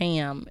the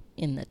Pam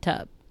in the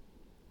tub.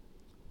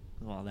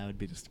 Well, that would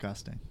be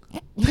disgusting.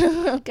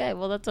 Okay,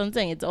 well, that's what I'm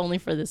saying. It's only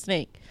for the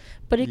snake.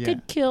 But it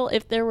could kill,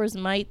 if there was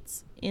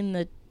mites in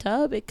the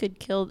tub, it could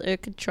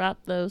trap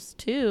those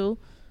too.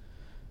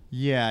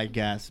 Yeah, I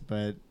guess,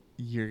 but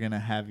you're going to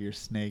have your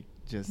snake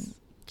just...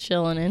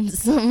 chilling in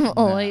some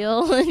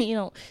oil,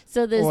 and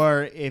so this.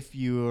 Or if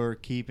you're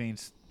keeping,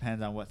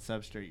 depends on what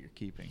substrate you're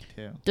keeping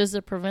too. Does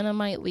the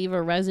Prevenamite leave a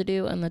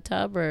residue in the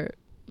tub, or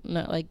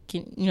no? Like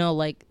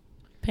like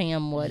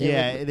Pam would.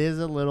 Yeah, it is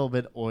a little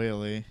bit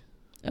oily.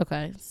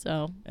 Okay,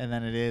 so. And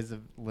then it is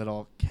a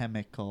little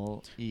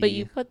chemical. But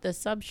you put the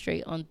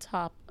substrate on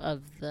top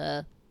of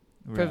the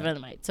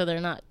Prevenamite, so they're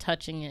not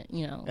touching it,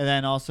 And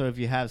then also, if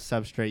you have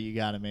substrate, you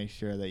got to make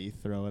sure that you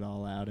throw it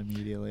all out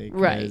immediately.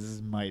 Right.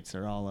 Because mites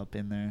are all up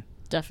in there.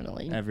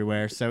 Definitely.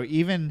 Everywhere. So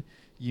you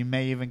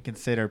may even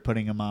consider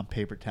putting them on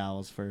paper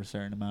towels for a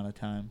certain amount of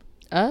time.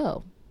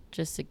 Oh.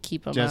 just to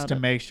keep them just out to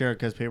of make sure,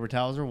 because paper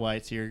towels are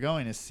white, so you're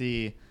going to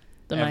see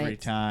the every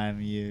mites.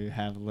 time you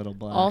have little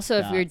black Also,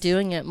 if you're dots.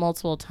 doing it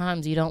multiple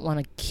times, you don't want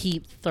to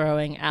keep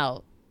throwing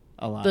out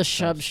a lot the of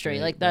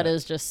substrate. Like, that but-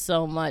 is just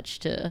so much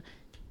to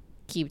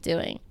keep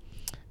doing.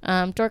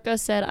 Dorco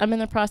said, I'm in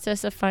the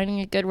process of finding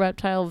a good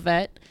reptile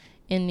vet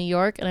in New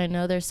York, and I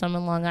know there's some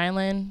in Long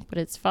Island, but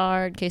it's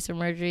far. In case of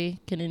emergency,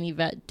 can any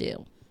vet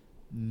do?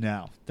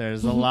 No,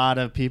 there's a lot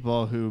of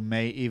people who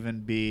may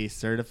even be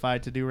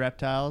certified to do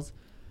reptiles,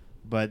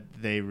 but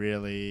they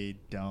really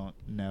don't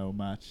know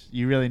much.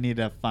 You really need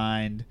to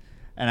find,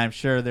 and I'm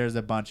sure there's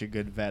a bunch of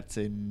good vets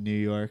in New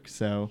York,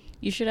 so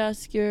You should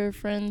ask your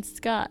friend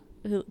Scott.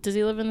 Does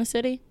he live in the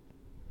city?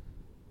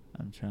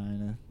 I'm trying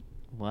to...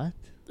 What?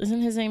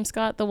 Isn't his name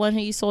Scott, the one who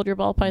you sold your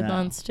ball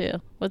pythons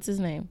to? What's his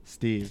name?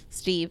 Steve.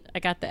 Steve. I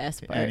got the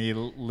S part. And he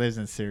lives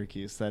in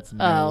Syracuse. That's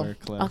nowhere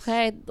close.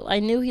 Okay. I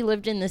knew he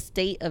lived in the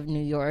state of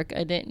New York.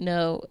 I didn't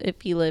know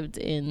if he lived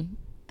in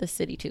the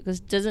city too. Because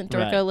doesn't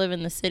Dorco Right. live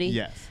in the city?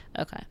 Yes.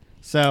 Okay.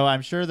 So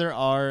I'm sure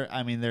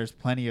there's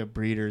plenty of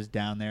breeders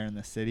down there in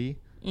the city.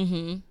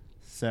 Mm-hmm.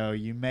 So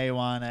you may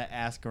want to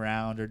ask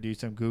around or do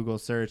some Google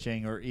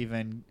searching, or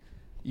even,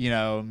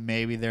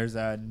 maybe there's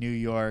a New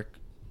York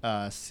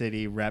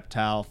city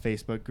reptile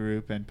Facebook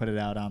group and put it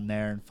out on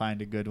there and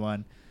find a good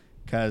one,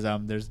 because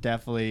there's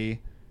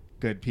definitely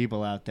good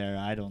people out there.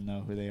 I don't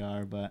know who they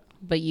are, but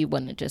you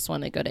wouldn't just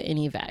want to go to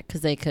any vet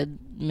because they could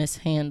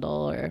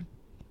mishandle or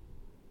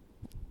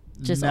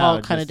just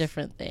all kind of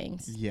different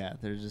things. Yeah,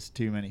 there's just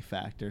too many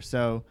factors.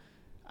 So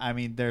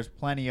there's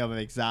plenty of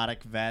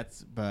exotic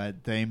vets,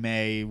 but they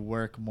may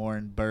work more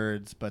in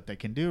birds, but they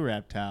can do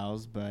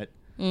reptiles. But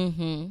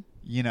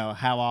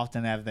how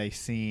often have they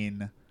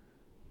seen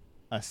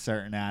a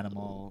certain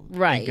animal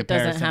Right, in it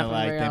doesn't comparison to happen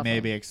very they may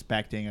often. be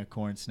expecting a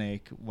corn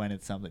snake when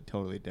it's something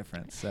totally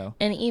different. So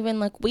And even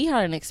like we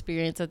had an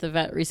experience at the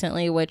vet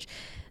recently, which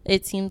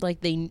it seemed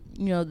like they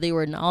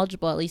were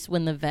knowledgeable, at least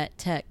when the vet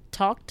tech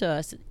talked to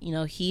us.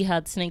 He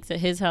had snakes at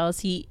his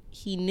house. He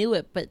knew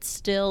it, but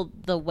still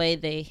the way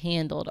they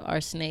handled our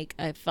snake,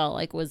 I felt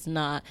like was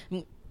not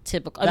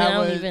typical. I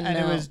don't even know.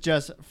 It was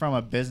just from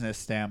a business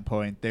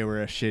standpoint, they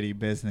were a shitty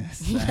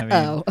business.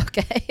 Oh,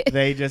 okay.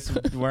 They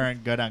just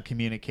weren't good on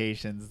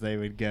communications. They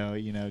would go,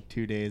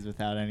 2 days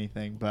without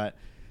anything. But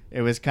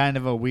it was kind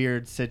of a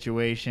weird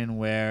situation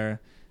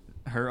where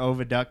her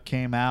oviduct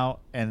came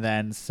out, and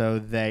then so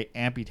they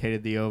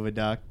amputated the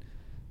oviduct.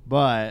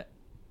 But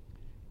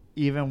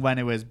even when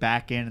it was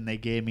back in and they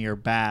gave me her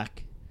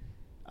back,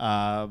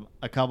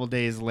 a couple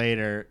days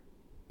later,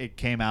 it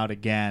came out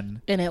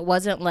again. And it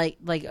wasn't like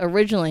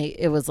originally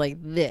it was like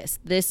this.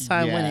 This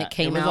time when it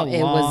came out,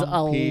 it was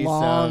a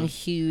long,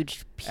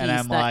 huge piece and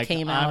I'm that like,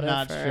 came out I'm of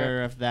not her.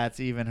 sure if that's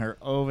even her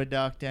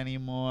oviduct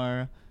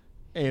anymore.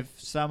 If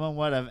someone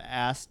would have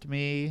asked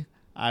me,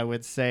 I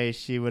would say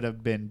she would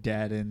have been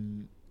dead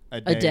in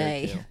a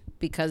day. Or two.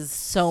 Because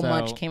so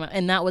much came out.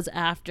 And that was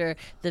after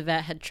the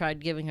vet had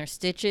tried giving her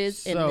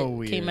stitches and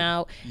it came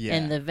out. Yeah.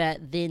 And the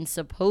vet then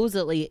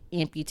supposedly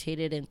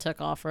amputated and took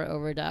off her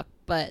oviduct.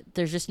 But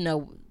there's just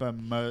no... But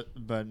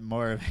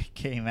more of it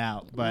came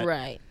out. But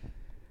right.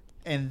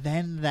 And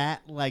then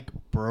that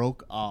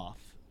broke off.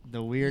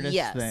 The weirdest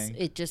thing. Yes,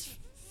 it just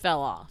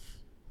fell off.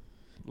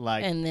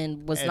 And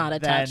then was not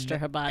attached to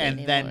her body anymore.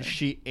 And then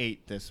she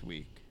ate this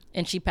week.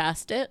 And she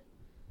passed it?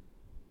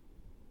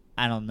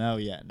 I don't know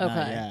yet.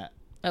 Not yet.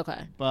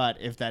 Okay.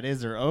 But if that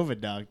is her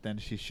oviduct, then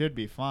she should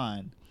be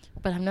fine.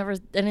 But I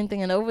didn't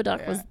think an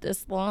oviduct was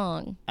this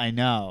long. I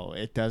know.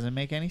 It doesn't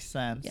make any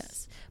sense.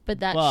 Yes. But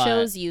that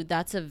shows you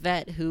that's a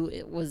vet who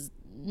was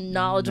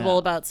knowledgeable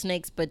about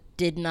snakes but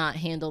did not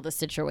handle the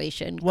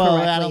situation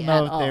correctly I don't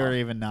know at if they all. were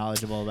even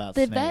knowledgeable about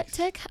The snakes. vet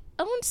tech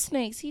owns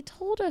snakes. He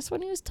told us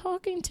when he was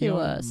talking to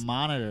us.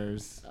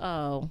 Monitors.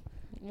 Oh.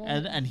 Well,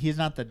 And he's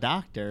not the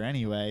doctor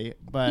anyway, he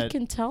but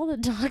can tell the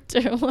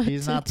doctor what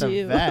he's to not do.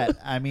 the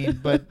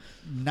vet. But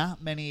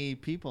not many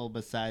people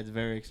besides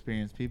very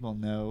experienced people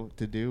know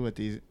to do with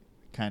these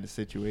kind of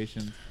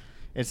situations.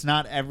 It's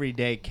not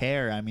everyday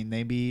care.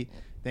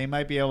 They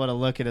might be able to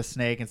look at a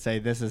snake and say,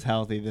 this is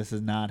healthy, this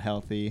is not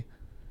healthy.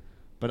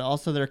 But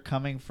also they're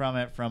coming from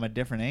it from a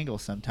different angle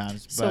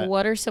sometimes. So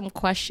what are some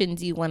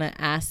questions you want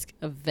to ask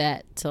a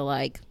vet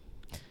to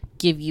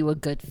give you a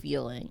good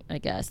feeling, I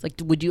guess?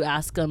 Would you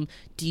ask them,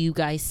 do you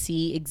guys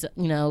see,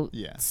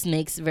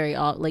 snakes very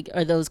odd?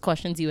 Are those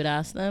questions you would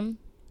ask them?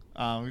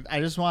 I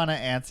just want to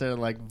answer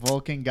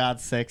Vulcan God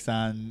 6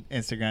 on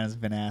Instagram has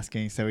been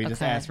asking. So he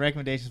just asked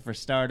recommendations for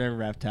starter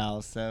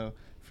reptiles. So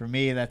for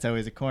me, that's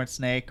always a corn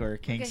snake or a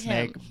king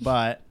snake.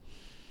 But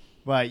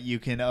you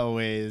can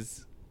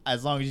always,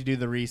 as long as you do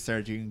the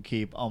research, you can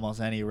keep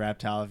almost any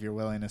reptile if you're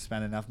willing to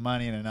spend enough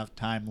money and enough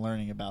time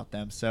learning about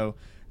them. So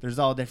there's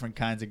all different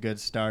kinds of good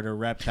starter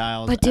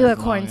reptiles. But do a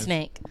corn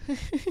snake.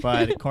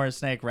 But a corn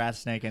snake, rat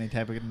snake, any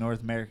type of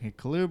North American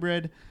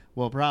colubrid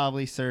will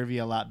probably serve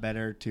you a lot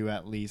better to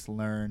at least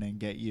learn and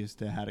get used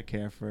to how to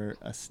care for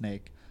a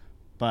snake.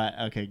 But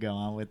okay, go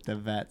on with the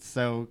vet.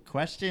 So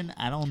question,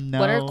 I don't know.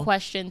 What are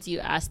questions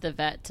you ask the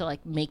vet to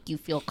like make you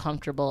feel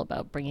comfortable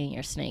about bringing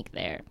your snake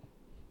there?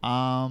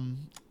 I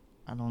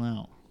don't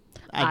know.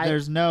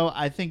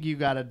 I think you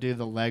got to do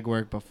the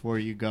legwork before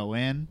you go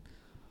in.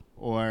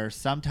 Or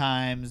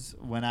sometimes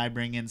when I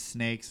bring in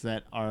snakes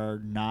that are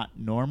not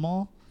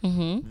normal,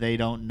 they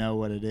don't know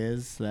what it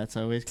is. So that's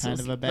always kind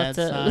of a bad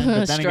sign.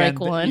 But then strike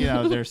again, one. you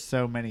know, there's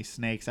so many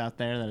snakes out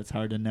there that it's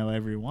hard to know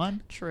every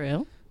one.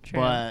 True.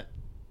 But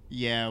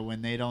yeah,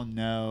 when they don't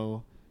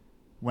know,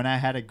 when I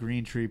had a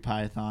green tree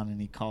python and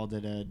he called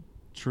it a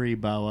tree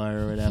boa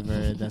or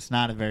whatever, that's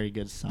not a very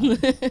good sign.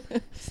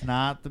 It's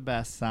not the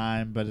best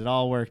sign, but it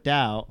all worked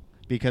out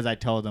because I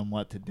told him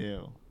what to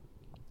do.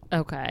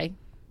 Okay.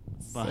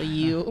 But, so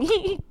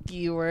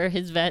you were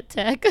his vet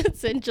tech,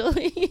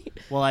 essentially.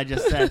 Well, I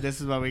just said, this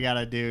is what we got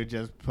to do.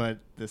 Just put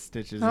the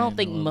stitches in. I don't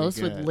think we'll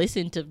most would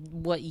listen to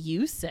what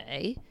you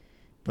say.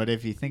 But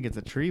if you think it's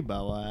a tree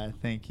boa, I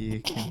think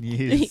you can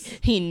use...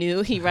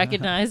 he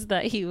recognized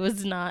that he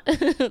was not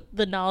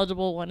the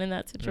knowledgeable one in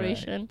that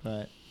situation.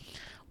 Right, but...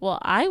 Well,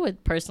 I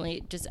would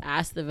personally just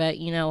ask the vet,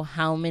 you know,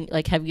 how many,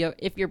 like,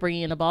 if you're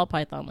bringing in a ball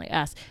python, like,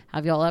 ask,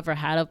 have y'all ever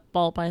had a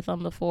ball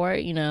python before,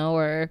 you know,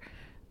 or...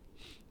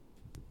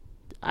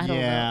 I don't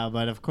know. Yeah,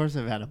 but of course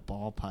I've had a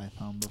ball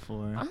python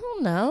before. I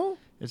don't know.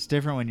 It's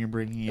different when you're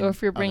bringing in or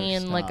if you're bringing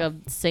in stuff. like a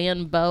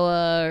sand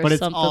boa or but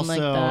something it's also, like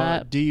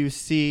that. Do you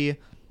see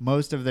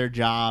most of their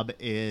job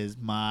is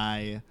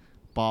my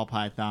ball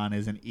python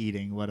isn't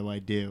eating? What do I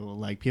do?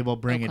 Like people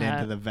bring it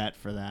into the vet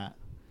for that.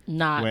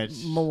 Not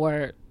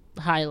more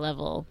high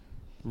level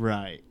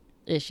right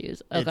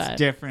issues. Okay. It's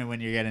different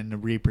when you get into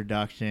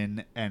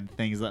reproduction and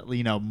things that,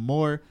 you know,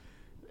 more.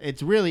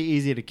 It's really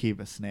easy to keep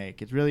a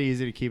snake. It's really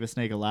easy to keep a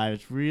snake alive.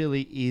 It's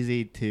really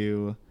easy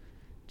to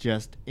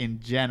just, in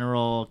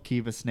general,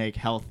 keep a snake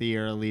healthy,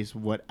 or at least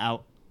what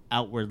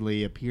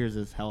outwardly appears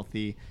as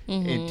healthy,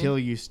 until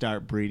you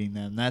start breeding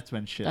them. That's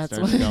when shit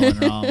starts going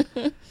wrong.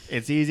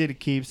 It's easy to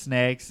keep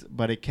snakes,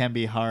 but it can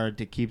be hard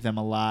to keep them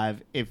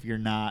alive if you're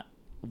not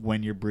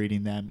when you're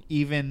breeding them,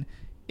 even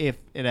if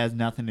it has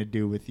nothing to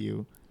do with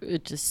you.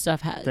 It just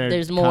stuff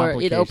there's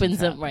more. It opens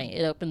them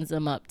It opens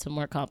them up to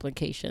more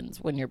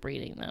complications when you're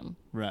breeding them.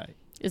 Right.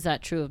 Is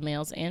that true of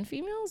males and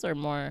females, or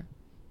more?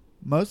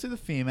 Most of the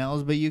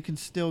females, but you can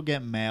still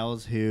get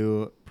males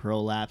who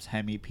prolapse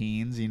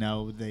hemipenes. You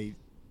know, they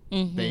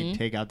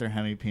take out their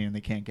hemipene and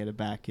they can't get it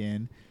back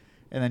in.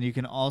 And then you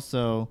can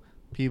also,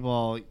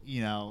 people,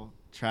 you know,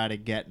 try to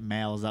get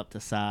males up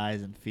to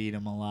size and feed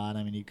them a lot.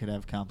 I mean, you could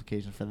have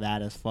complications for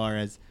that as far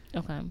as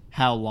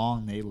how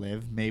long they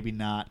live. Maybe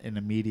not an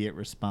immediate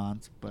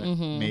response, but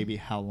maybe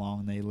how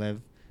long they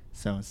live.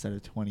 So instead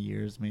of 20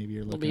 years, maybe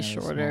you're looking at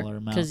shorter, a smaller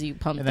amount. Because you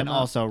pump them up. And then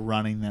also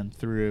running them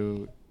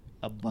through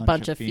a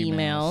bunch of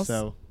females.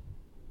 So,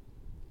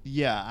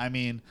 yeah, I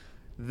mean,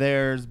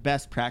 there's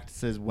best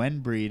practices when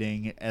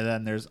breeding, and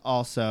then there's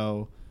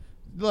also,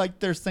 like,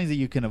 there's things that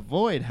you can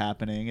avoid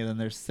happening, and then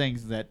there's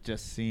things that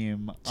just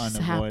seem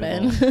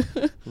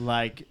unavoidable.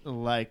 like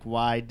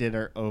why did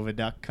her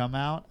oviduct come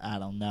out? I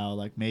don't know.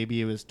 Like,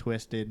 maybe it was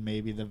twisted.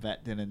 Maybe the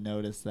vet didn't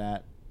notice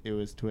that it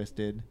was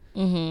twisted.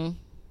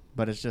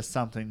 But it's just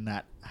something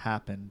that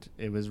happened.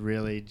 It was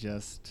really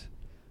just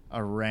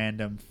a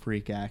random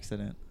freak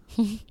accident.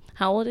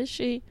 How old is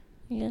she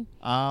again?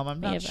 I'm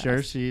not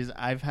sure.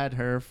 I've had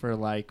her for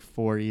like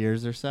 4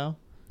 years or so.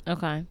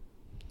 Okay.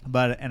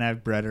 And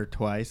I've bred her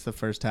twice. The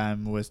first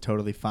time was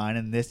totally fine,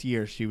 and this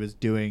year she was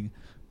doing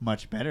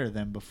much better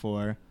than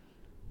before.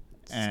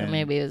 And so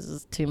maybe it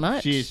was too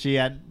much. She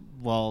had,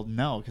 well,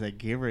 no, because I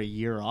gave her a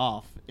year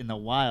off. In the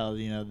wild,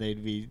 you know,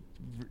 they'd be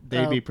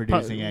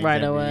producing eggs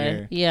right every away.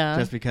 year. Yeah.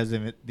 Just because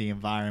of the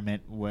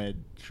environment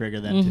would trigger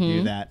them to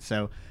do that.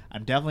 So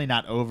I'm definitely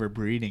not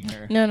overbreeding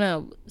her.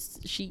 No.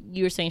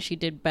 You were saying she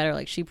did better.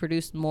 Like, she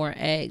produced more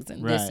eggs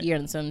this year.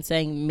 And so I'm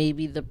saying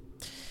maybe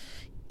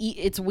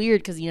it's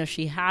weird because, you know,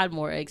 she had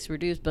more eggs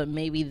produced, but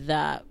maybe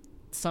that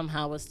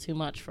somehow was too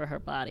much for her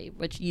body,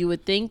 which you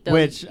would think, though,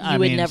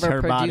 would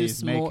never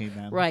produce more.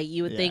 Right.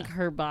 You would think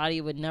her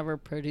body would never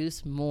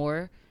produce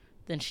more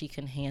than she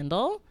can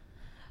handle.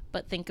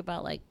 But think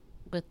about, like,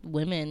 with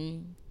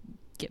women,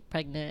 get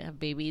pregnant, have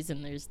babies,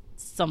 and there's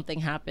something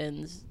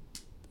happens,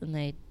 and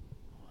they...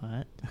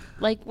 What?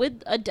 Like,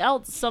 with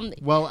adults,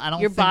 well, I don't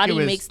your think body it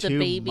was makes the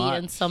baby much.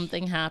 And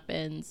something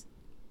happens,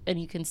 and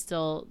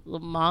the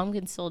mom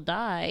can still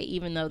die,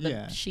 even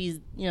though she's,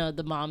 you know,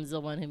 the mom's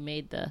the one who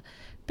made the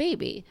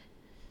baby.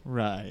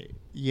 Right.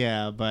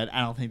 Yeah, but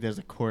I don't think there's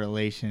a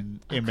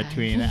correlation in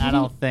between. I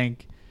don't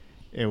think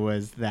it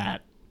was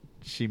that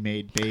she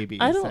made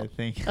babies, I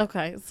think.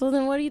 Okay, so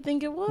then what do you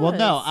think it was? Well,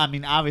 no, I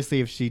mean, obviously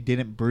if she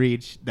didn't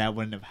breed, that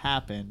wouldn't have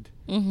happened.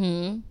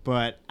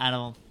 But I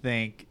don't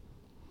think,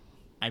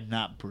 I'm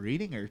not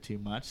breeding her too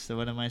much, so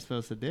what am I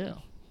supposed to do?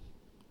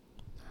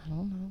 I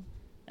don't know.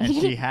 And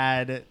she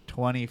had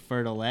 20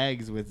 fertile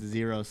eggs with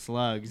 0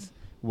 slugs,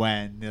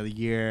 when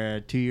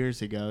 2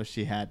 years ago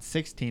she had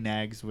 16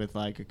 eggs with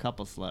like a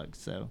couple slugs.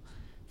 So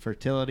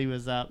fertility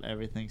was up,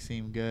 everything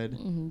seemed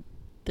good.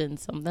 then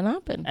something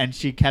happened. And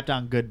she kept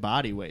on good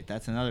body weight.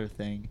 That's another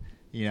thing.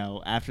 You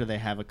know, after they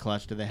have a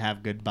clutch, do they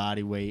have good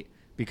body weight?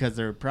 Because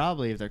they're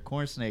probably, if they're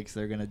corn snakes,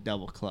 they're going to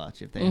double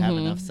clutch. If they have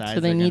enough size, so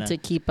they need to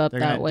keep up they're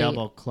that gonna weight.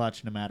 double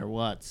clutch no matter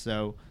what.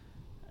 So,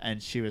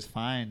 and she was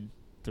fine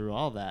through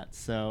all that.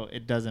 So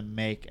it doesn't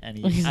make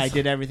any. I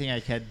did everything I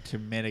could to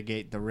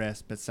mitigate the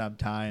risk, but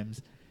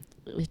sometimes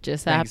it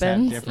just things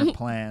happens. have different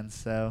plans.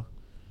 So.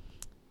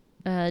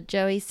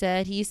 Joey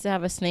said he used to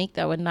have a snake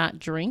that would not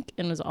drink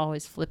and was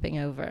always flipping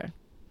over.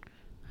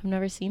 I've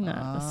never seen that.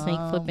 A snake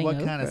flipping over.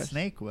 What kind of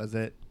snake was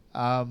it?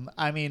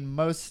 I mean,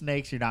 most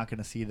snakes, you're not going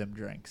to see them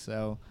drink.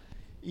 So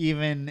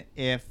even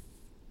if,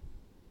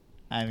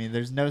 I mean,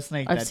 there's no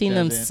snake I've seen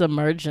them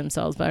submerge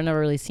themselves, but I've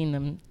never really seen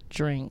them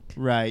drink.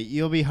 Right.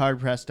 You'll be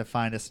hard-pressed to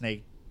find a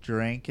snake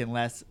drink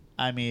unless,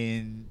 I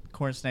mean,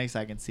 corn snakes,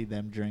 I can see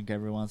them drink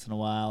every once in a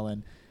while.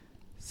 And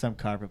some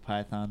carpet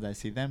pythons, I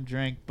see them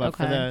drink. But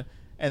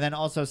and then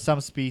also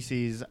some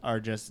species are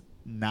just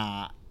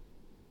not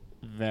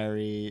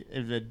very,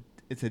 if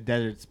it's a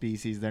desert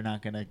species, they're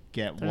not going to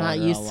get water. They're not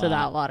used to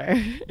that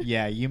water.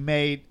 Yeah, you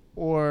may,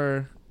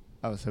 so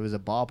it was a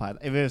ball python.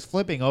 If it was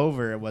flipping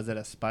over, was it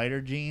a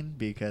spider gene?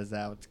 Because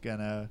that's going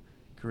to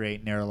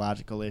create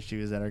neurological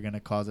issues that are going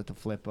to cause it to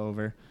flip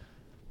over.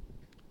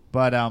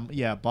 But,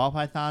 yeah, ball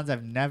pythons,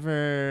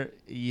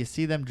 you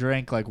see them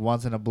drink like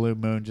once in a blue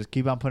moon. Just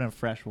keep on putting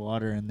fresh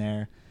water in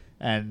there.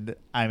 And,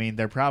 I mean,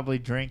 they're probably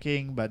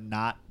drinking, but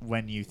not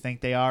when you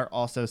think they are.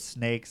 Also,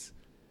 snakes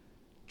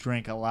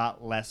drink a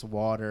lot less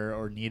water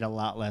or need a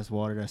lot less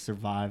water to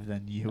survive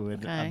than you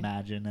would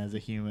imagine as a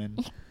human.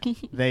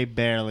 They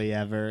barely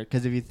ever,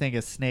 because if you think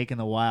a snake in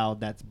the wild,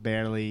 that's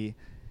barely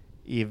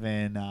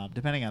even,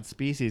 depending on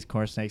species,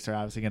 corn snakes are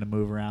obviously going to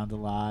move around a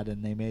lot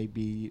and they may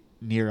be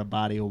near a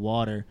body of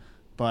water.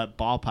 But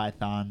ball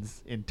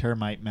pythons in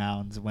termite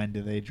mounds, when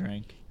do they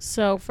drink?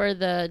 So for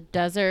the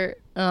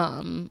desert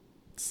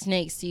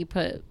snakes, do you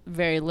put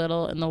very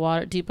little in the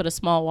water? Do you put a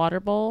small water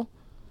bowl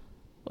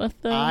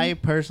with them? I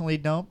personally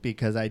don't,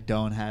 because I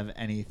don't have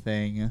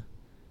anything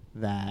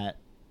that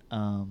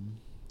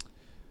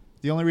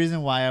the only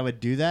reason why I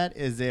would do that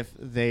is if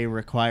they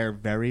require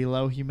very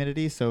low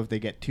humidity. So if they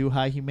get too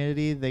high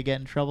humidity, they get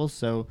in trouble.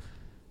 So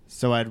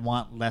I'd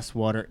want less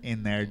water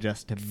in there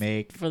just to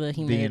make for the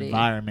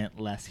environment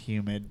less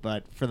humid.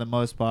 But for the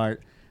most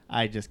part,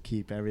 I just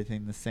keep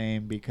everything the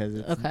same because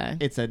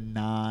it's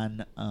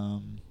a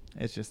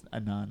it's just a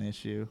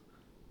non-issue.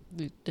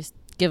 Just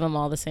give them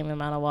all the same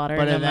amount of water.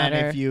 But then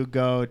if you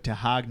go to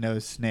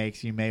hognose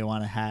snakes, you may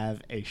want to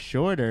have a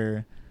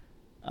shorter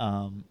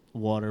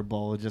water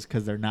bowl just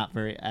because they're not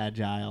very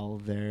agile.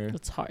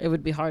 It's hard. It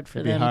would be hard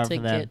for them to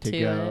get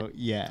to it.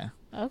 Yeah.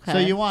 Okay. So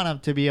you want them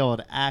to be able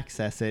to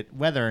access it,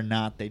 whether or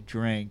not they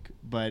drink,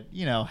 but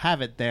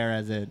have it there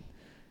as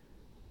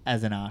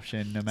an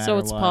option, no matter what. So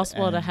it's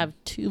possible to have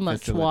too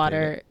much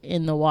water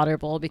in the water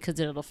bowl because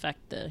it'll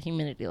affect the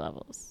humidity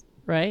levels,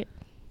 right?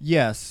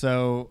 Yeah.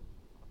 So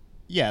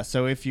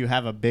if you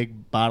have a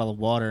big bottle of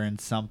water in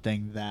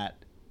something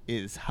that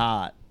is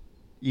hot,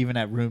 even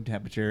at room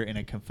temperature in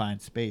a confined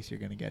space, you're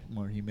going to get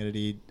more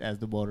humidity as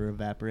the water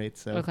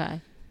evaporates. So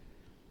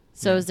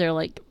So is there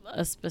like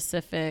a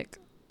specific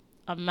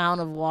amount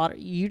of water?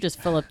 You just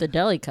fill up the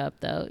deli cup,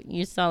 though.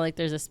 You sound like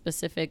there's a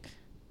specific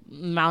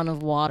amount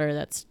of water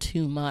that's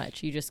too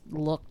much. You just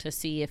look to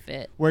see if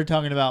it. We're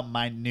talking about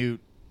minute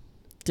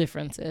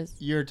differences.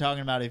 You're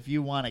talking about if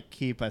you want to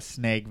keep a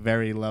snake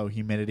very low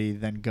humidity,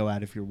 then go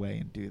out of your way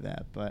and do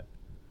that. But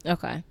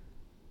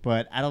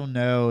But I don't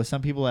know.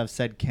 Some people have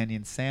said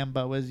Kenyan sand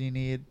boas you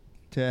need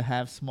to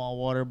have small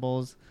water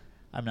bowls.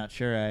 I'm not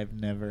sure. I've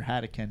never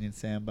had a Kenyan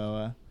sand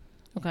boa.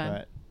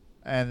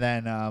 And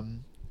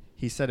then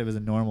he said it was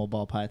a normal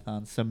ball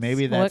python. So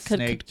maybe that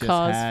snake just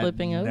had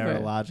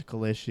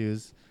neurological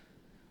issues.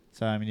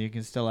 So, I mean, you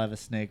can still have a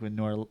snake with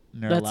neurological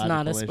issues. That's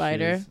not a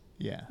spider.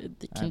 Yeah.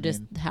 It can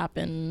just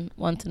happen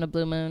once in a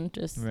blue moon.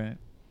 Just right.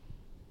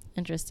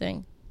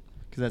 Interesting.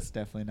 Because that's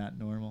definitely not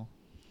normal.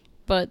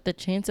 But the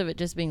chance of it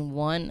just being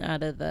one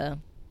out of the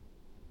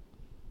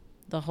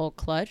whole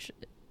clutch,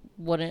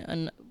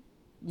 wouldn't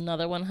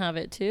another one have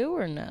it too,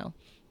 or no?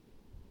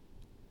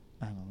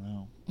 I don't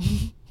know.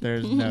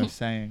 There's no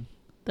saying.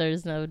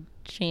 There's no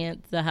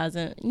chance that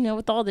hasn't,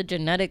 with all the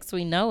genetics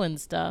we know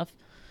and stuff.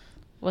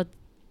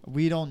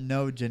 We don't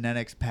know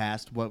genetics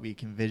past what we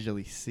can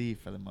visually see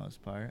for the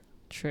most part.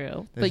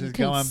 True. This is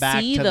going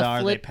back to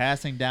are they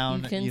passing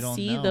down? You can don't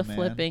see know, the man.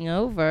 flipping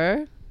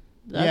over.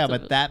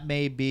 But that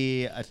may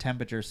be a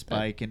temperature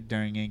spike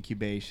during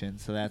incubation,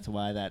 so that's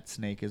why that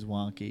snake is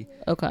wonky.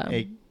 Okay.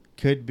 It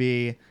could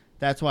be.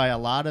 That's why a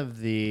lot of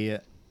the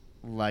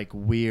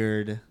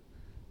weird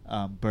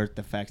birth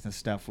defects and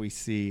stuff we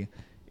see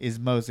is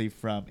mostly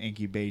from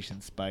incubation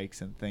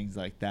spikes and things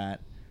like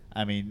that.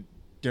 I mean,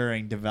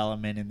 during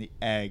development in the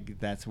egg,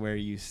 that's where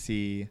you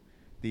see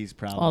these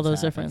problems. All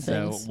those happen. different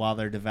things. So while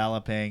they're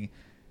developing,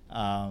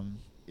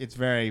 it's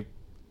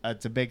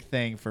a big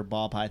thing for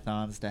ball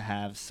pythons to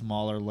have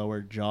smaller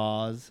lower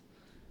jaws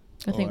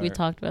I think we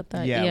talked about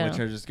that. Yeah, which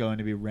are just going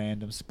to be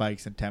random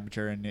spikes in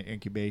temperature and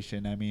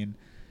incubation. I mean,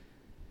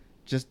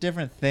 just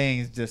different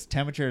things. Just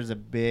temperature is a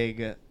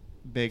big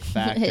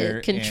factor.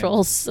 It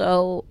controls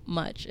so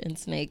much in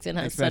snakes and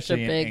has such a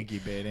big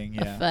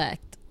incubating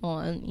effect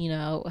on, you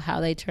know, how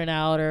they turn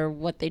out or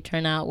what they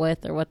turn out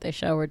with or what they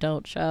show or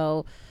don't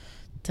show.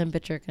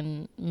 Temperature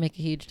can make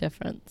a huge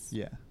difference.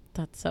 Yeah.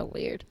 That's so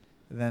weird.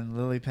 Then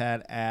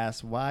Lilypad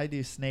asks, why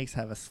do snakes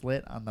have a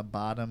slit on the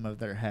bottom of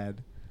their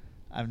head?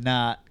 I'm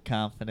not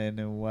confident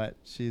in what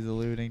she's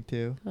alluding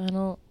to. I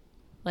don't,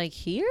 like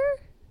here?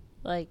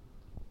 Like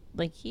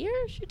here?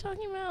 Is she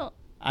talking about?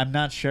 I'm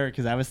not sure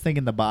because I was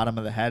thinking the bottom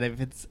of the head.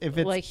 If it's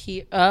like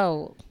here,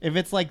 oh. If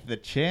it's like the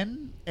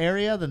chin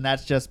area, then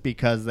that's just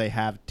because they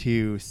have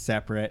two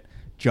separate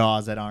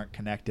jaws that aren't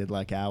connected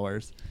like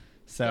ours.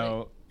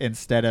 So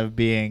instead of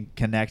being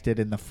connected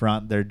in the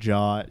front, their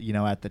jaw, you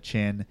know, at the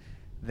chin,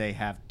 they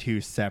have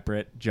two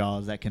separate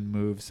jaws that can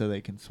move so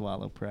they can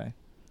swallow prey.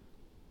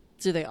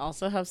 Do they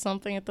also have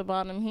something at the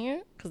bottom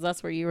here? Because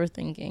that's where you were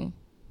thinking.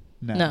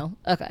 No.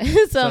 Okay.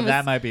 so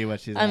that might be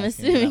what she's I'm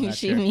asking. assuming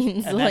she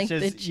means and like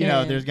that's just, the chin. You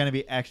know, there's going to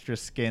be extra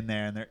skin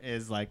there, and there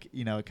is like,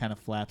 you know, it kind of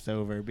flaps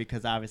over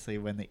because obviously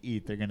when they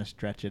eat, they're going to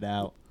stretch it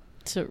out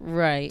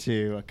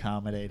to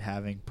accommodate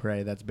having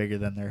prey that's bigger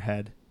than their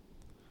head.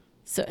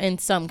 So,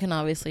 and some can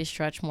obviously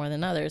stretch more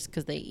than others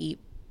because they eat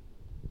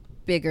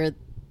bigger,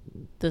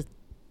 the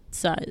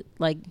size,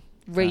 like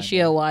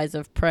ratio-wise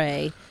of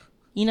prey.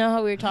 You know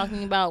how we were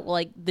talking about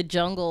like the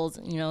jungles,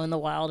 you know, in the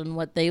wild and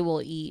what they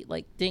will eat.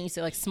 Like, didn't you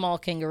say like small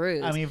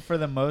kangaroos? I mean, for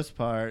the most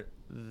part,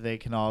 they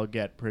can all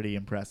get pretty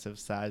impressive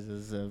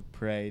sizes of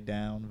prey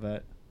down,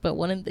 but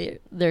wouldn't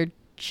their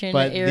chin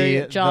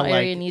area, jaw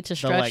area need to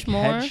stretch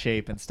more? Head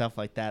shape and stuff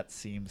like that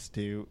seems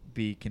to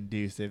be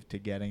conducive to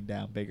getting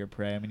down bigger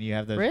prey. I mean, you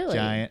have those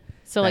giant,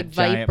 so like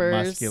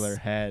vipers, muscular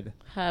head.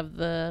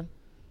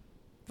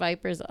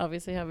 Vipers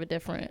obviously have a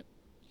different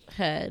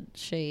head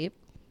shape.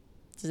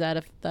 Does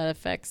that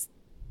affects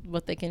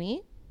what they can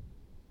eat?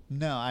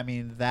 No, I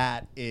mean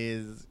that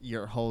is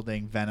you're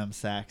holding venom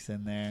sacs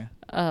in there.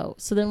 Oh,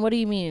 so then what do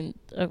you mean?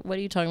 What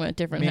are you talking about?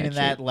 Different meaning head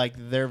that shape? like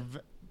they're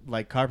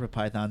like carpet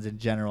pythons in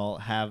general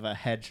have a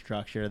head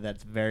structure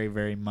that's very,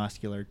 very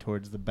muscular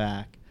towards the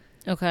back.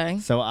 Okay.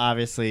 So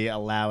obviously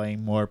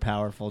allowing more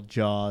powerful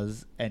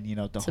jaws and, you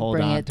know, to hold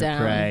on to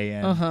prey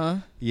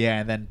and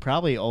and then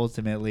probably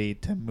ultimately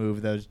to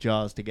move those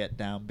jaws to get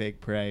down big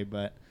prey,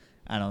 but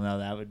I don't know,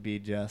 that would be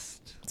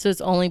just... So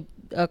it's only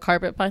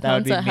carpet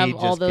pythons that have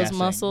all those guessing.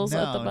 muscles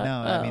at the bottom?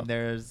 No, I mean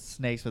there's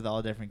snakes with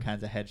all different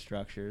kinds of head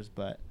structures,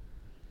 but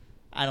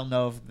I don't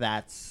know if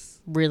that's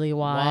really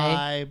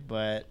why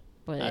but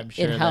I'm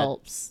sure it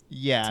helps.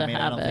 Yeah, I mean,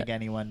 I don't think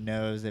anyone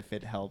knows if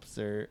it helps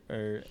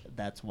or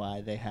that's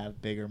why they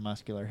have bigger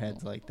muscular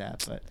heads like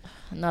that. But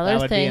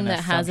another thing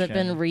that hasn't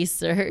been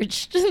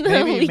researched.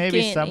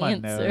 Maybe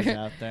someone knows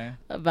out there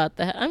about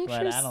that. I'm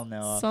sure I don't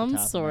know some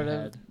sort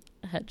of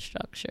head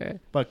structure.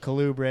 But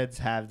colubrids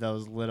have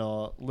those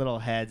little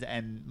heads,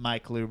 and my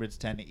colubrids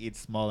tend to eat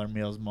smaller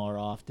meals more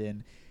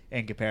often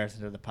in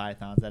comparison to the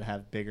pythons that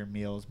have bigger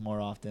meals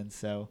more often.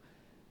 So,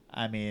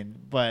 I mean,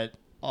 but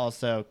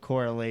also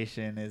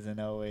correlation isn't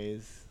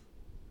always,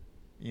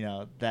 you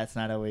know, that's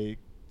not always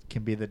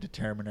can be the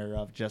determiner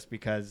of just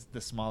because the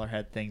smaller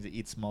head things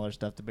eat smaller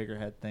stuff, the bigger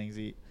head things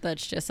eat.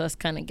 That's just us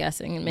kind of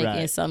guessing and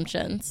making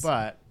assumptions.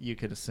 But you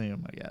could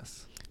assume, I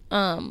guess.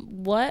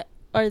 What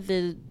are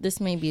this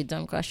may be a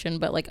dumb question,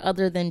 but like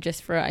other than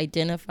just for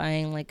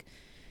identifying, like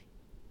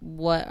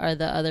what are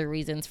the other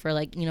reasons for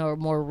like, you know, a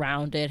more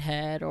rounded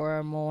head or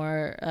a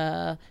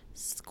more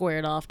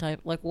squared off type?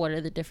 Like what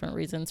are the different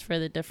reasons for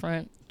the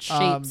different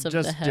shapes of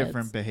the heads? Just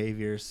different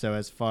behaviors. So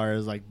as far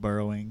as like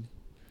burrowing.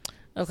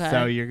 Okay.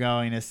 So you're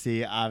going to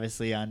see,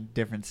 obviously, on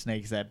different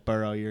snakes that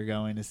burrow, you're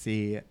going to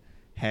see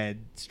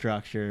head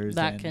structures.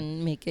 That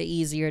can make it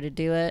easier to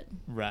do it.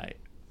 Right.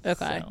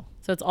 Okay.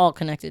 So it's all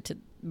connected to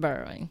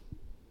burrowing.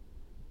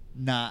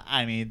 Nah,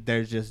 I mean,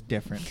 there's just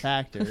different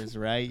factors,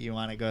 right? You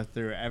want to go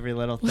through every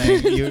little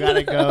thing. You got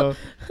to go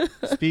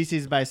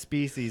species by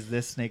species.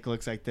 This snake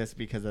looks like this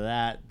because of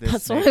that.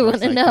 That's what I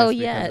want to know,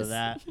 yes. Because of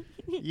that.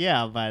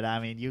 Yeah, but I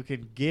mean, you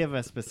could give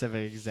a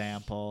specific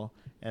example,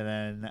 and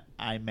then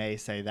I may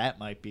say that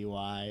might be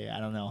why. I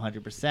don't know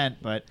 100%,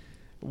 but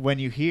when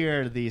you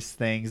hear these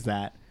things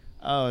that,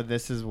 oh,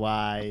 this is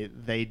why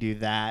they do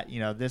that, you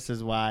know, this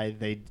is why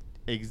they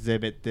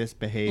exhibit this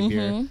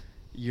behavior,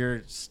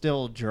 you're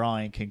still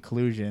drawing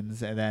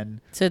conclusions, and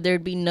then... So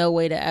thered be no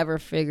way to ever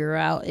figure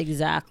out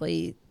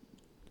exactly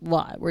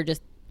why. We're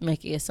just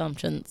making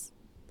assumptions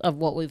of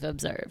what we've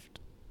observed.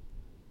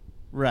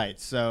 Right,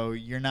 so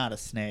you're not a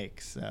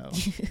snake, so...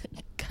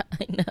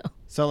 I know.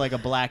 So like a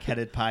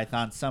black-headed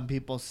python, some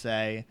people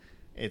say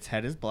its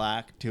head is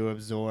black to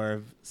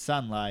absorb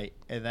sunlight,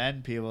 and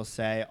then people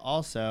say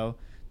also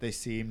they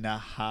seem to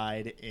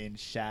hide in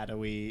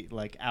shadowy,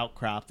 like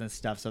outcrops and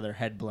stuff, so their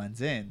head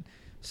blends in.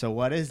 So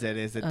what is it?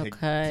 Is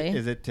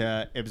it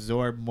to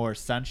absorb more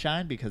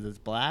sunshine because it's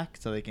black,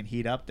 so they can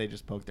heat up? They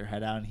just poke their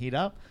head out and heat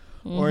up,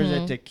 or is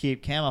it to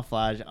keep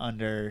camouflage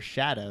under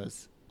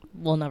shadows?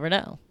 We'll never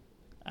know.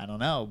 I don't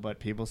know, but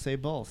people say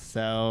both.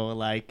 So,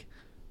 like,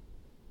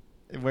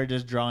 we're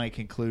just drawing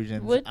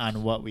conclusions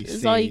on what we see.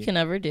 That's all you can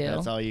ever do.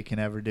 That's all you can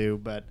ever do,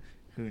 but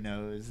who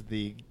knows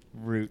the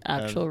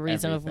actual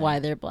reason of why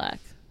they're black.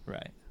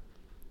 Right.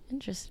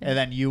 Interesting. And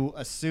then you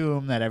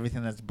assume that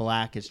everything that's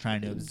black is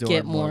trying to absorb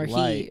get more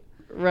light. heat.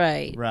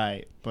 Right.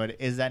 Right. But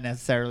is that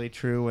necessarily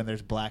true when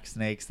there's black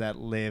snakes that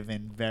live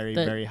in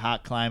very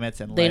hot climates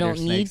and they lighter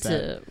don't need snakes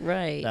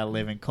to that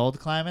live in cold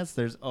climates?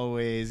 There's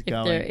always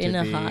going to be... If they're in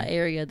a hot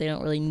area, they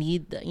don't really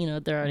need that. You know,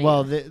 they're already...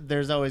 Well,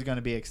 there's always going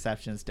to be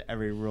exceptions to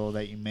every rule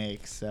that you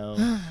make, so...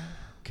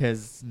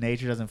 Because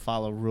nature doesn't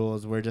follow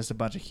rules. We're just a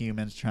bunch of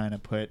humans trying to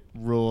put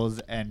rules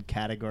and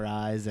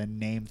categorize and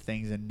name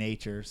things in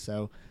nature.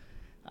 So,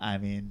 I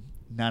mean,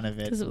 none of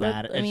it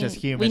matters. It's just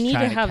humans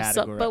trying to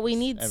categorize. But we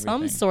need everything.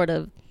 some sort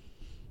of,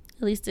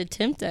 at least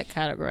attempt at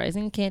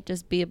categorizing. It can't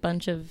just be a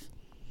bunch of...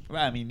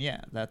 Well, I mean,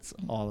 yeah, that's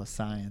all a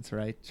science,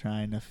 right?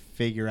 Trying to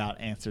figure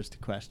out answers to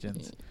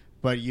questions.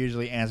 But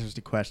usually answers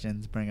to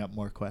questions bring up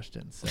more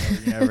questions. So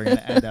you're never going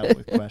to end up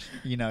with questions.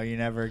 You know, you're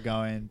never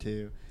going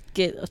to...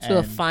 get to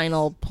a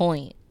final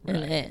point and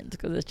end,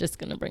 because it's just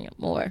going to bring up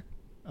more.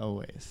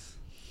 Always.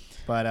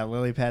 But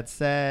Lily Pad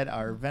said,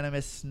 are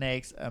venomous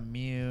snakes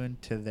immune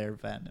to their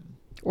venom?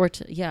 Or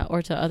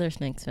to other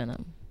snakes'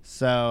 venom.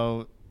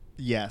 So,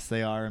 yes,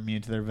 they are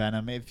immune to their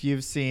venom. If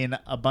you've seen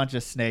a bunch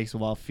of snakes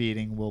while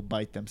feeding will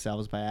bite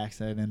themselves by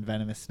accident, and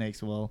venomous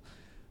snakes will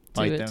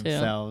bite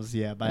themselves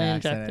by accident.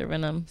 Inject their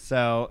venom.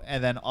 So,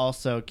 and then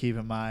also keep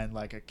in mind,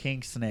 like a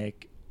king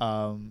snake,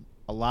 a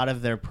lot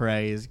of their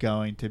prey is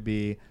going to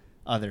be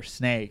other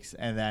snakes,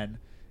 and then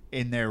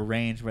in their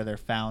range where they're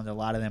found, a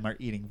lot of them are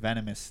eating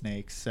venomous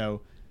snakes.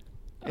 So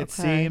it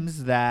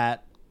seems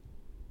that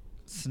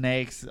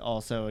snakes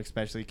also,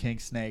 especially king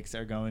snakes,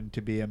 are going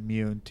to be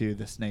immune to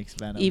the snake's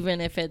venom,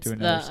 even if it's the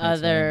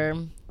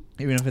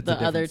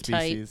other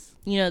species.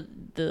 Type.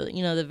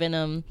 The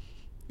venom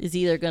is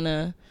either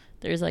gonna,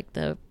 there's like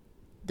the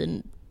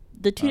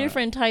two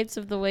different types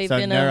of the way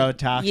venom,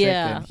 neurotoxic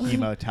and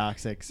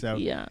hemotoxic. So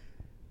yeah,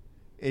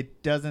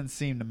 it doesn't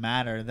seem to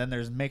matter. Then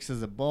there's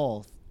mixes of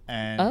both.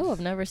 And I've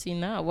never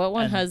seen that. What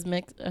one has a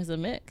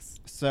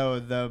mix? So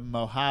the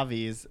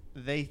Mojaves,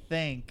 they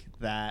think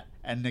that,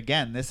 and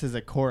again, this is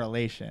a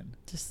correlation.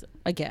 Just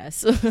a guess.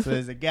 So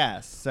there's a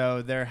guess.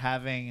 So they're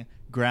having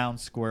ground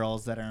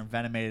squirrels that are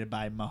envenomated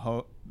by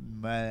Mojave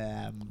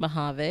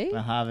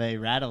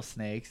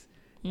rattlesnakes,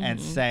 and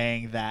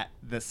saying that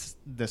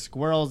the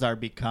squirrels are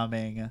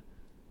becoming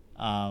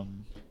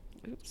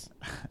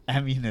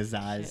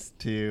immunized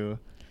to...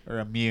 or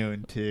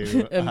immune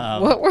to...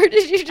 what word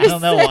did you just say? I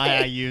don't know why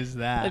I used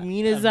that.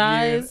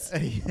 Immunize?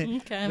 Okay.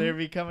 They're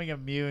becoming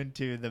immune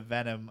to the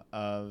venom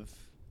of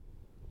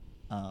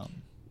the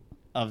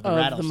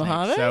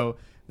rattlesnake. So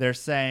they're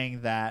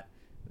saying that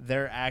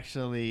they're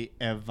actually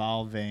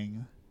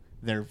evolving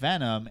their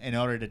venom in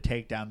order to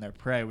take down their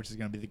prey, which is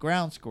going to be the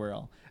ground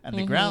squirrel. And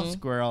the ground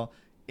squirrel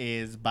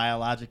is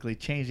biologically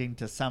changing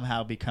to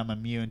somehow become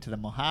immune to the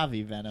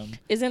Mojave venom.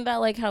 Isn't that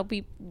like how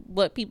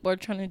what people are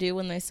trying to do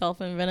when they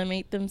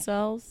self-envenomate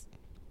themselves?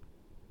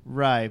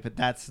 Right, but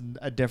that's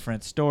a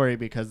different story,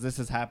 because this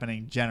is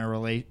happening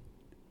generally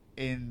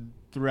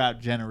throughout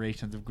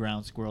generations of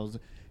ground squirrels.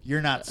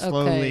 You're not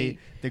slowly,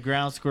 the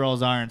ground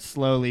squirrels aren't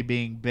slowly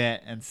being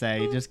bit and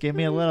say, just give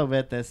me a little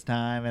bit this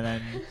time, and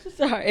then...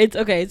 Sorry, it's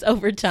okay, it's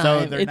over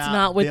time. So it's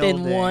not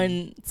within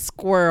one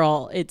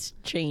squirrel, it's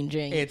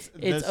changing. It's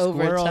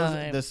over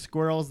time. The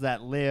squirrels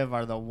that live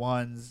are the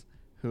ones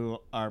who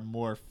are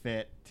more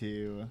fit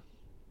to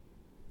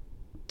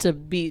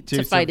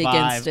fight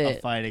against it.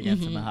 A fight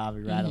against the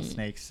Mojave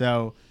rattlesnake.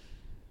 So,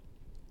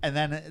 and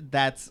then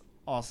that's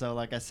also,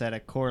 like I said,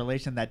 a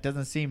correlation that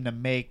doesn't seem to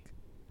make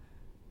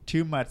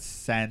too much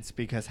sense,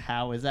 because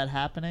how is that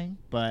happening?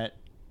 But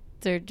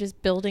they're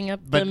just building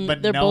up they're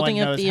building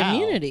up the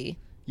immunity.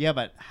 Yeah,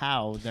 but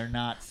how? They're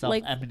not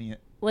self-evident.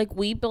 Like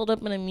we build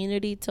up an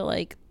immunity to,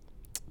 like,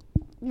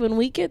 when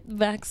we get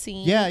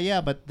vaccine.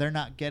 Yeah, but they're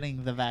not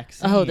getting the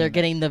vaccine. Oh, they're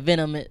getting the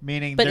venom.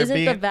 Meaning, but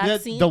isn't the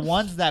vaccine the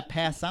ones that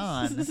pass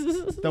on,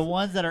 the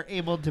ones that are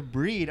able to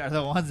breed are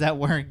the ones that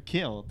weren't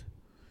killed.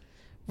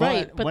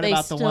 Right, but what they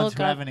about the ones who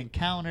got... haven't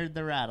encountered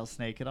the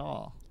rattlesnake at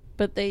all?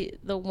 But the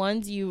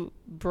ones you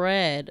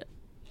bred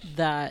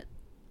that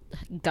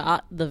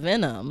got the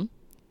venom.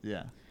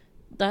 Yeah.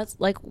 That's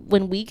like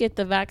when we get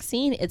the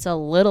vaccine, it's a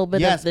little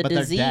bit of the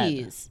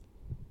disease.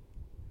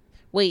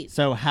 Wait.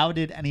 So how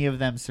did any of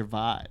them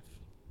survive?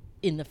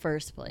 In the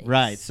first place.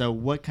 Right. So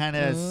what kind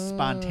of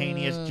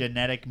spontaneous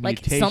genetic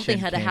mutation something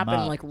had to came happen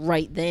up? Like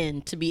right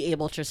then to be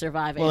able to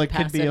survive it. Well, and it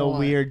could be a on.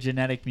 weird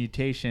genetic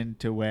mutation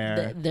to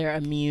where they're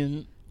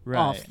immune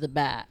off the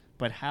bat.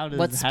 But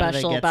what's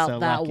special about so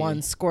that lucky?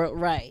 one squirrel?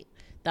 Right.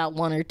 That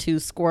one or two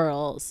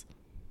squirrels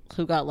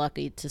who got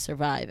lucky to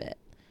survive it.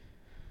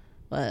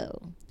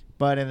 Whoa.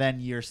 But and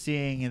then you're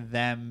seeing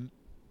them,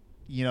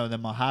 the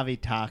Mojave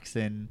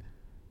toxin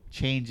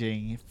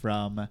changing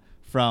from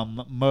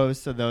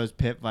most of those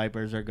pit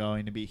vipers are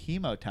going to be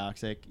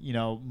hemotoxic. You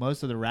know,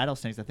 most of the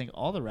rattlesnakes, I think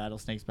all the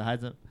rattlesnakes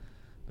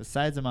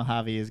besides the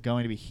Mojave is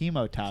going to be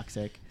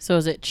hemotoxic. So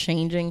is it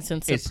changing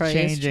since the It's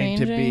prey is changing?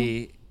 to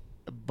be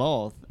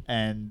both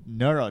and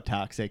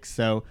neurotoxic.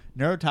 So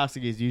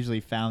neurotoxic is usually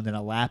found in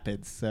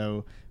elapids,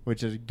 so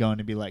which is going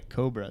to be like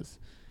cobras.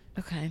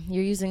 Okay,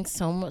 you're using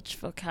so much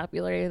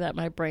vocabulary that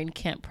my brain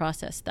can't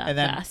process that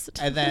fast.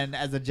 And then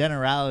as a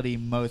generality,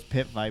 most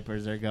pit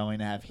vipers are going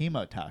to have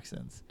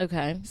hemotoxins.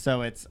 Okay.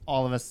 So it's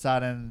all of a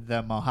sudden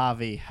the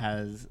Mojave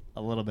has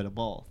a little bit of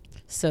both.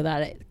 So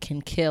that it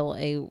can kill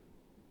a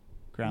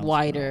Ground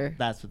wider... squirrel.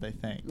 That's what they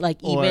think. Like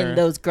or even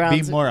those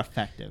grounds... be more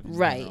effective.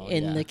 Right, general,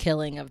 in the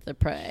killing of the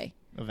prey.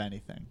 Of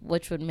anything.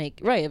 Which would make...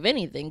 Right, of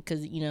anything.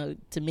 Because, you know,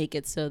 to make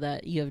it so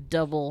that you have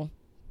double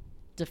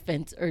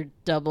defense or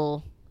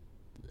double...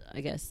 I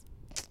guess,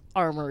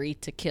 armory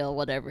to kill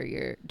whatever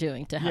you're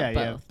doing to have both.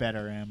 Yeah, you have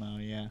better ammo,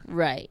 yeah.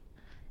 Right.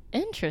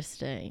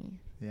 Interesting.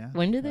 Yeah.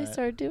 When did they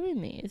start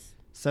doing these?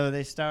 So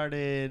they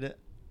started,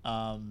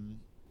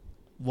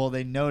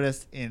 they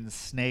noticed in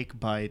snake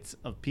bites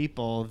of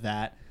people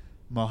that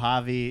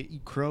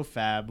Mojave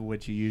crowfab,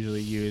 which you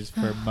usually use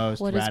for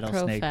most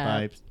rattlesnake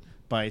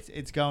bites,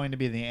 it's going to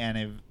be the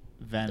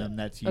antivenom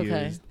that's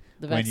used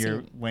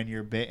when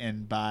you're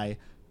bitten by...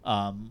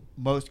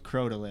 most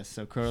Crotalus.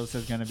 So Crotalus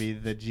is going to be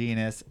the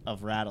genus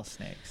of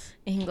rattlesnakes.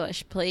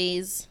 English,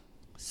 please.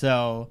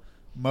 So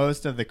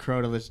most of the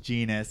Crotalus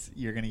genus,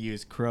 you're going to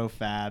use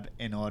crowfab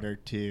in order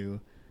to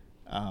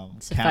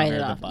counter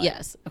the bite.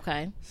 Yes.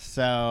 Okay.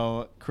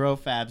 So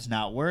crowfab's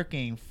not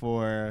working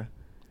for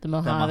the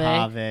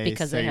Mojave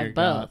because so they have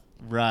both.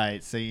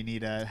 Right. So you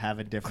need to have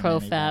a different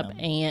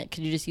crowfab, and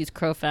could you just use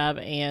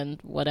crowfab and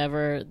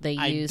whatever they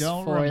use for I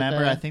don't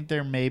remember. I think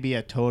there may be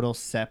a total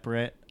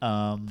separate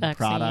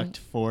product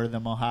for the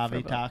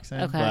Mojave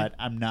toxin, but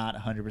I'm not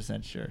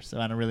 100% sure. So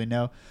I don't really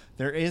know.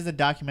 There is a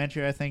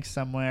documentary, I think,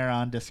 somewhere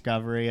on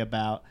Discovery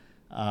about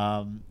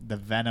the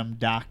Venom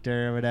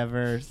Doctor or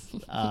whatever.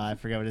 I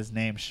forget what his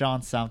name.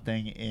 Sean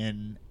something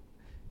in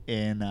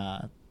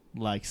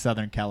like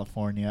Southern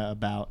California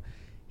about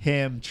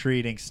him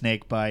treating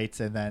snake bites,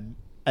 and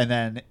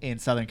then in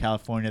Southern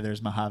California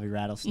there's Mojave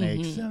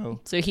rattlesnakes. Mm-hmm.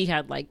 So he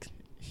had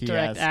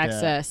direct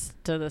access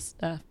to the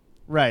stuff.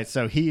 Right,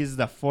 so he's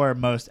the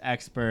foremost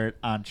expert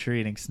on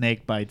treating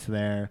snake bites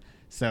there.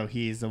 So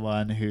he's the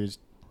one who's,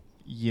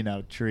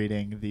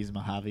 treating these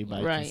Mojave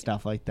bites and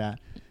stuff like that.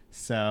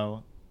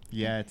 So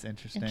yeah, it's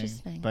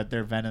interesting. But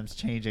their venom's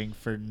changing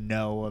for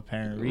no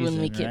apparent reason,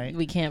 right?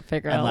 We can't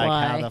figure out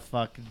why. How the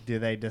fuck do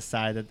they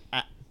decide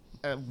that?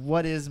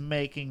 What is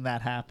making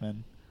that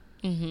happen?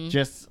 Mm-hmm.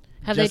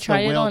 Have they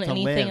tried it on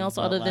anything else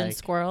other than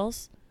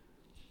squirrels?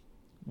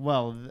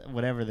 Well,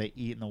 whatever they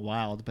eat in the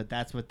wild, but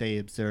that's what they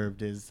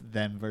observed is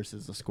them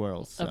versus the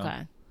squirrels. So.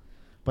 Okay.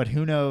 But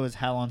who knows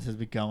how long this has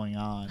been going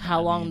on?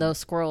 How long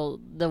those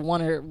the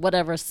one or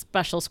whatever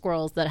special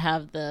squirrels that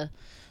have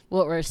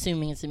what we're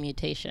assuming is a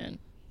mutation.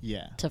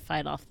 Yeah. To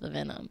fight off the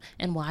venom,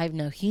 and why have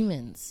no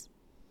humans?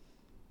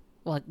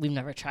 Well, we've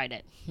never tried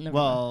it.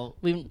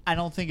 I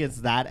don't think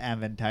it's that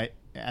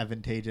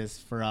advantageous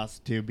for us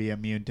to be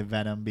immune to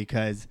venom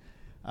because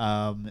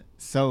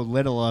so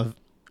little of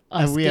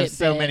we have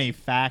so many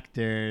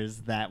factors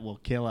that will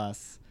kill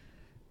us.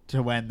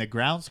 To when the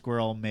ground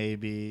squirrel may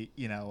be,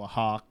 a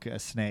hawk, a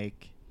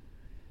snake,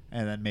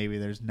 and then maybe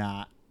there's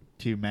not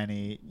too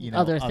many,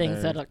 other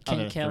things that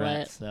can kill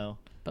threats, it. So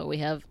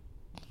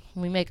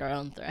we make our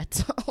own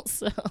threats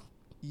also.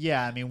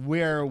 Yeah, I mean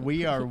we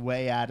are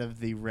way out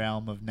of the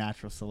realm of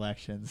natural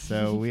selection,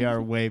 so we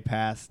are way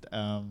past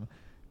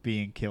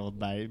being killed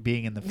by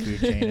being in the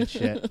food chain and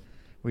shit.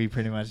 We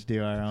pretty much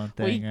do our own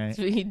thing,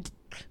 right?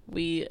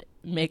 We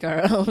make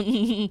our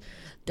own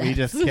deaths. We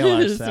just kill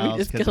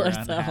ourselves because we're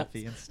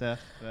unhappy and stuff.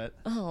 But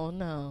oh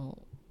no.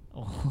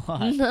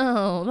 What?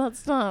 No,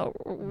 that's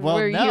not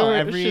where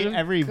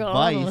every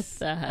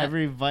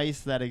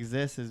vice that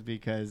exists is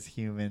because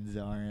humans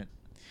aren't.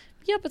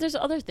 Yeah, but there's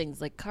other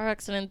things like car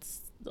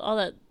accidents, all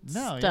that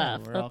stuff. Yeah,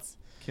 we're all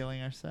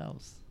killing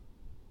ourselves.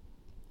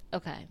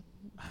 Okay.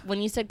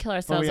 When you said kill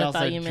ourselves, I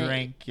thought you meant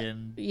drink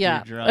and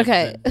do drugs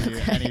and do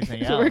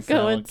anything else. We're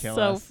going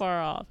so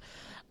far off.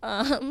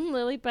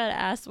 Lilybet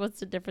asked, "What's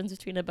the difference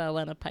between a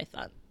boa and a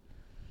python?"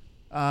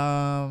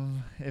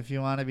 If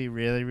you want to be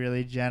really,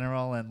 really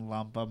general and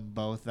lump them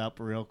both up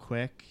real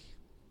quick,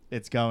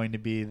 it's going to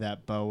be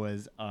that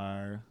boas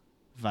are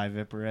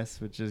viviparous,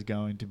 which is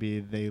going to be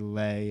they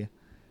lay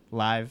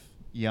live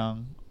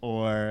young,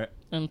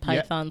 and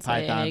pythons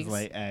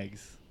lay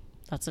eggs.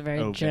 That's a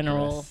very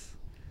general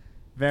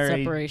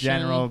separation.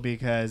 General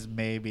because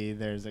maybe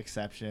there's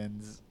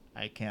exceptions.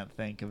 I can't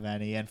think of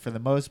any. And for the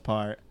most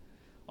part,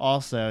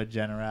 also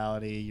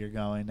generality, you're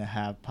going to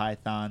have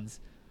pythons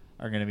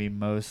are going to be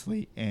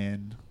mostly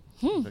in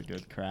the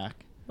good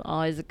crack.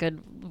 Always a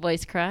good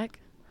voice crack.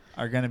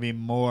 Are going to be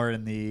more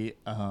in the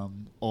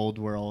old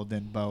world,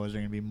 and boas are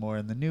going to be more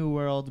in the new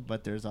world.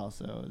 But there's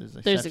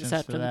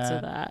exceptions to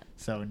that. that.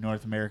 So in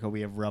North America,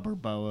 we have rubber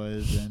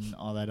boas and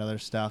all that other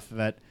stuff.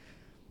 But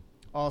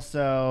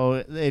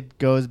Also, it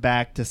goes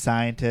back to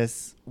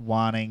scientists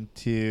wanting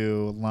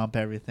to lump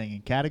everything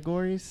in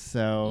categories.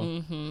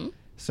 So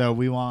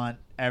we want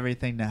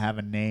everything to have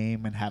a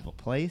name and have a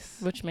place.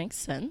 Which makes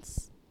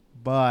sense.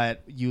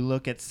 But you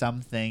look at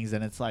some things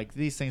and it's like,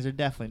 these things are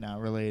definitely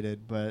not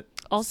related, but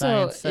also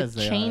science says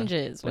it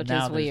changes, which is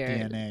there's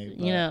weird. DNA,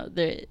 you know,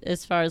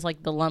 as far as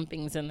like the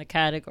lumpings in the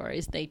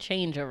categories, they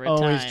change over time.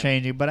 Always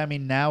changing. But I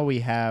mean, now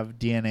we have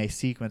DNA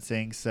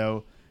sequencing,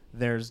 so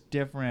there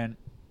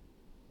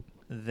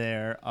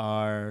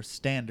are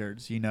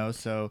standards, you know,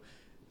 so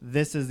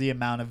this is the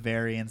amount of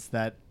variance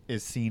that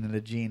is seen in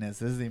a genus.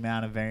 This is the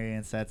amount of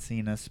variance that's seen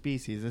in a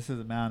species. This is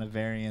the amount of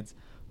variance.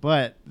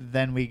 But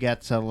then we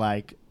get to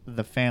like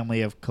the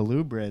family of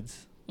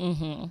colubrids,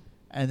 and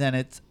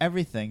then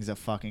everything's a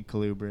fucking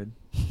colubrid.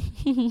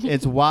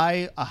 It's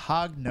why a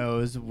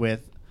hognose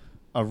with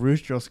a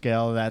rostral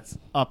scale that's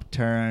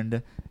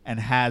upturned and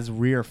has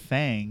rear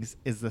fangs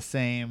is the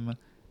same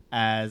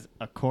as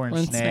a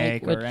corn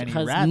snake or any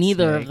has rat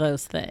neither snake. of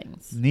those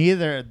things.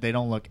 They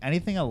don't look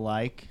anything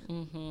alike.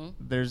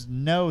 There's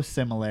no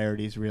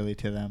similarities really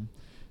to them.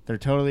 They're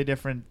totally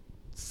different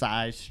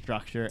size,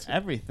 structure,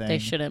 everything. They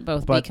shouldn't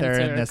both but be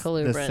considered they're in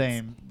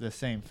colubrids. the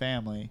same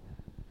family.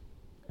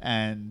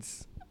 And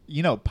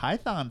you know,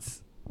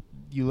 pythons,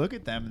 you look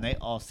at them and they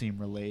all seem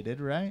related,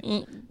 right?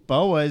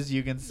 Boas,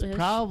 you can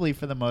probably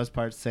for the most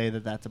part say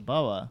that that's a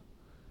boa.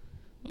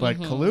 But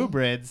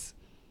colubrids,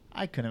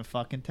 I couldn't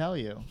fucking tell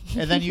you.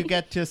 And then you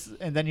get to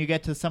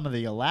some of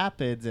the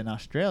elapids in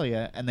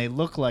Australia and they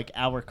look like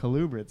our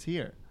colubrids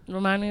here.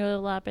 Remind me what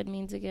elapid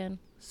means again.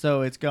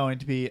 So it's going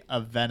to be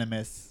a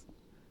venomous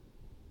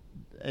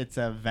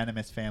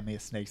family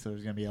of snakes, so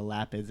there's going to be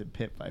elapids and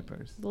pit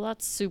vipers. Well,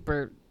 that's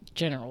super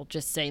general,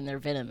 just saying they're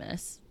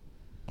venomous.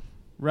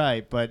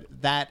 Right, but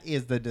that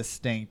is the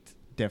distinct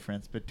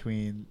difference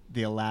between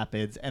the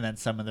elapids and then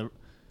some of the...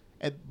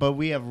 But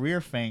we have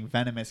rear fang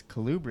venomous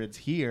colubrids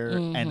here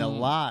and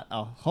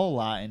a whole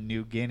lot in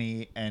New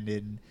Guinea and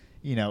in,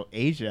 you know,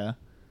 Asia.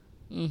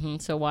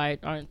 So why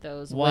aren't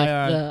those with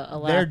the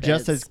elapids? They're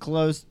just as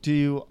close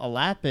to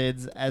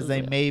elapids as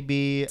they may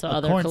be to a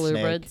other corn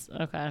colubrids?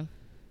 snake. Okay.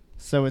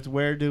 So it's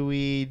where do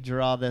we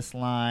draw this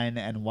line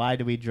and why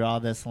do we draw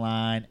this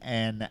line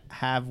and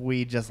have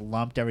we just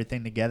lumped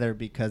everything together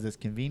because it's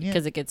convenient?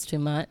 Because it gets too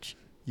much.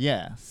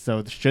 Yeah.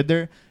 So should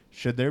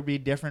there be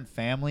different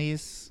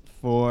families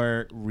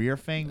for rear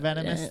fang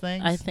venomous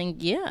things? I think,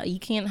 yeah. You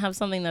can't have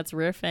something that's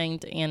rear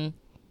fanged and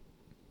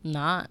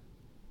not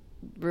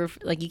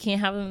like you can't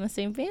have them in the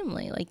same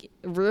family. Like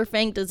rear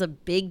fanged is a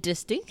big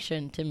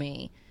distinction to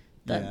me.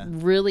 That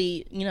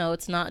really, you know,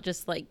 it's not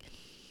just like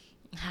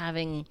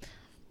having,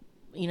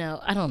 you know,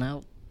 I don't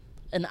know,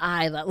 an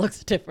eye that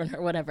looks different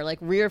or whatever. Like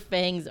rear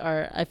fangs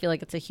are, I feel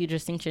like it's a huge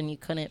distinction. You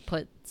couldn't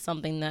put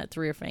something that's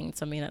rear fanged,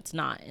 something that's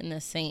not in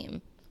the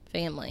same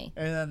family.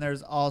 And then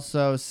there's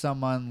also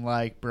someone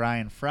like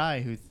Brian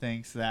Fry who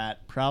thinks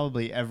that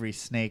probably every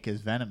snake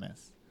is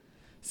venomous.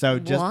 So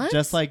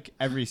just like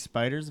every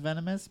spider's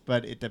venomous,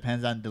 but it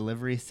depends on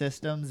delivery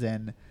systems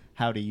and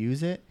how to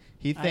use it.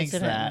 He thinks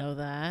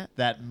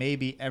that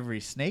maybe every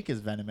snake is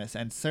venomous,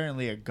 and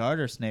certainly a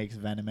garter snake's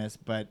venomous,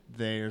 but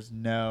there's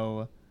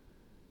no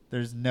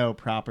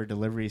proper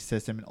delivery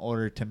system in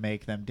order to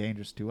make them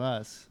dangerous to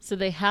us. So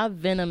they have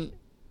venom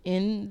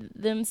in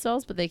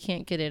themselves, but they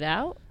can't get it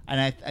out?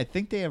 And I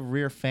think they have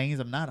rear fangs.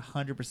 I'm not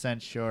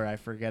 100% sure. I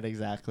forget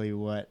exactly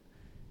what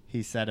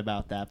he said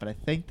about that, but I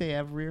think they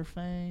have rear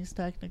fangs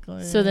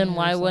technically. So then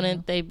why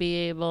wouldn't they be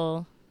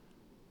able...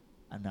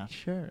 I'm not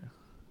sure.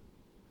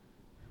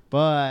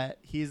 But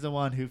he's the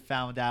one who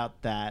found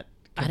out that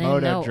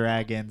Komodo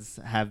dragons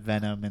have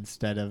venom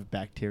instead of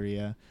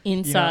bacteria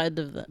inside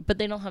of them, but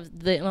they don't have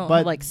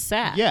like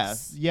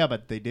sacs. Yeah,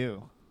 but they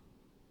do.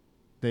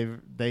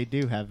 They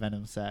do have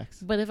venom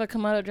sacs. But if a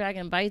Komodo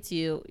dragon bites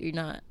you, you're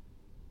not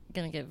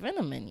gonna get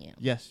venom in you.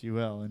 Yes, you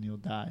will, and you'll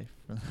die.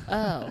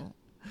 Oh.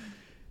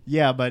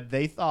 Yeah, but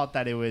they thought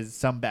that it was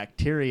some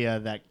bacteria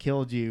that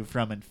killed you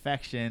from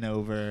infection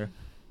over,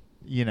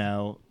 you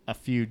know, a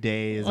few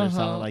days or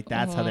something like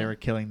that's how they were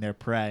killing their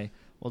prey.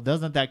 Well,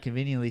 doesn't that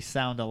conveniently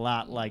sound a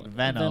lot like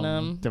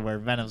venom. To where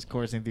venom's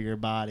coursing through your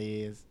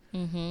body?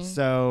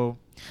 So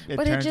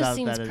but it just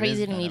seems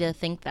crazy to me to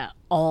think that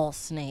all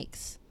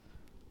snakes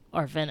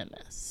are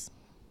venomous.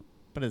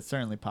 But it's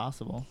certainly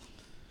possible.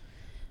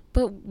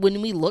 But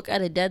when we look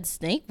at a dead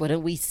snake,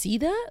 wouldn't we see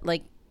that?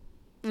 Like,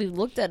 we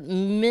looked at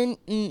many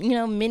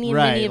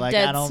of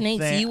dead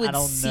snakes. You would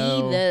see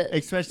that,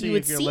 especially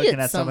if you're looking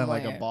at something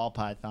like a ball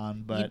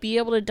python. But you'd be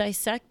able to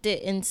dissect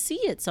it and see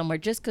it somewhere.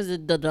 Just because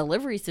the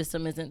delivery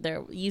system isn't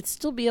there, you'd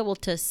still be able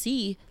to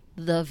see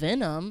the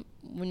venom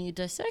when you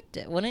dissect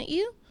it, wouldn't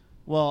you?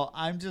 Well,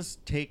 I'm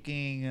just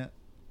taking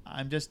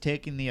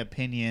the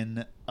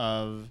opinion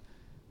of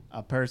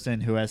a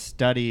person who has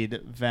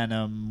studied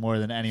venom more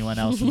than anyone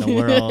else in the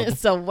world.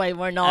 So way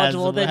more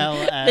knowledgeable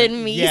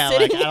than me. Yeah,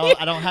 like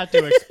I don't have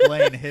to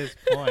explain his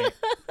point.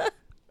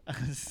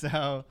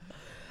 So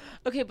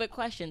Okay, but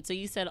question. So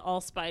you said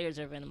all spiders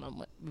are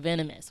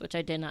venomous, which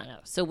I did not know.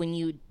 So when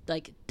you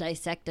like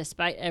dissect a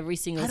spider, every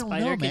single I don't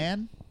spider know,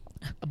 man.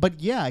 But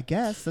yeah, I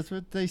guess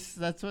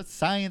that's what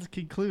science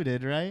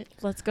concluded, right?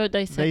 Let's go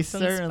dissect They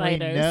some certainly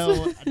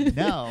spiders.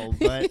 know,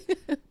 but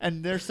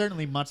and they're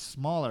certainly much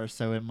smaller,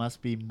 so it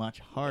must be much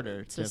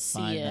harder to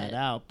find that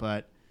out.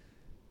 But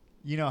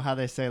you know how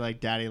they say like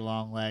daddy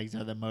long legs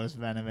are the most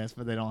venomous,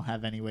 but they don't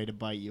have any way to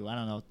bite you. I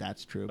don't know if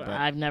that's true, but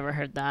I've never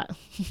heard that.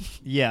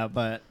 yeah,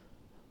 but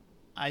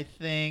I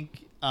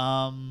think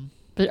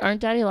but aren't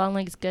daddy long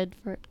legs good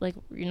for like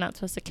you're not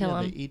supposed to kill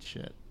them? They eat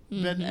shit.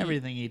 Then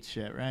everything eats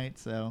shit, right?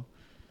 So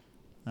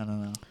I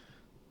don't know.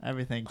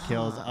 Everything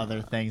kills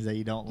other things that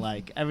you don't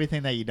like.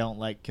 Everything that you don't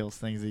like kills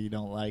things that you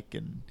don't like,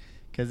 and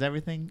because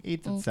everything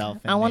eats itself.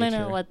 I want to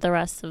know what the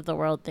rest of the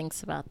world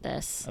thinks about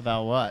this.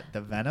 About what? The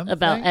venom?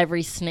 About thing?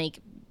 every snake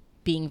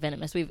being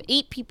venomous. We have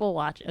 8 people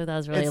watching. Oh, that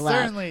was really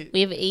loud.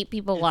 We have 8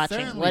 people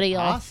watching. What do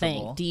y'all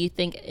think? Do you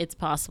think it's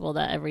possible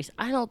that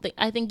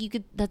I think you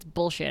could. That's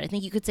bullshit. I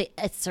think you could say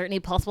it's certainly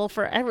possible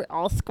for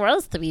all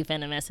squirrels to be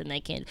venomous, and they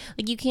can't.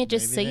 Like you can't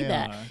just say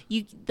that.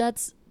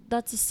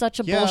 That's such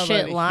a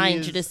bullshit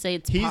line to just say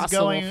it's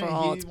possible for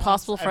all. It's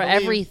possible for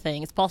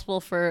everything. It's possible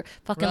for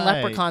fucking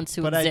leprechauns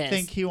to exist. But I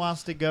think he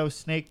wants to go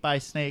snake by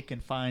snake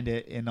and find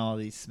it in all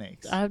these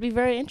snakes. I would be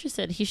very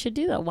interested. He should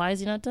do that. Why has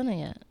he not done it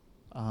yet?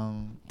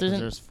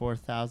 There's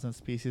 4,000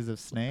 species of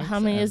snakes. How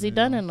many has he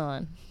done it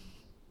on?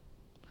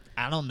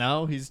 I don't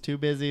know. He's too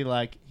busy.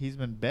 Like he's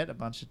been bit a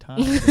bunch of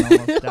times and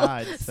almost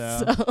died.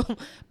 So,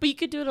 but you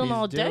could do it on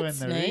all dead snakes. He's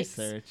doing the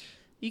research.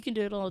 You can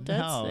do it on all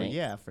dead snakes.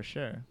 Yeah, for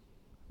sure.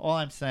 All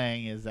I'm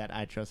saying is that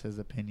I trust his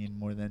opinion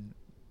more than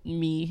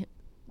me,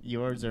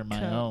 yours or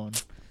my own.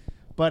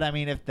 But I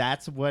mean, if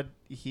that's what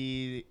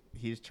he's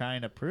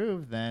trying to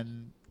prove,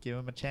 then give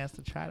him a chance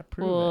to try to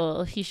prove it.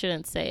 Well, he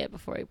shouldn't say it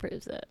before he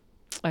proves it.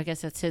 I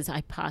guess that's his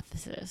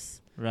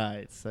hypothesis.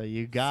 Right. So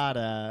you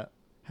gotta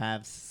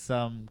have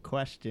some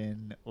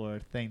question or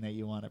thing that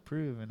you want to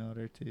prove in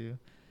order to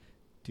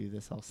do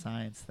this whole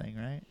science thing,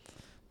 right?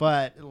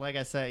 But like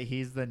I said,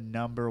 he's the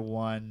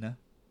 #1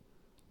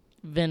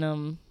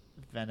 venom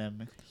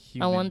human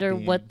I wonder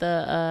being. what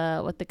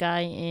the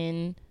guy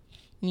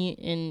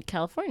in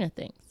California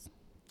thinks.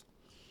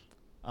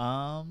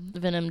 The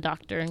venom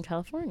doctor in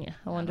California.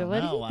 I wonder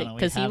what he thinks,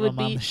 because he would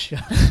be.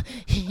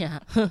 Yeah,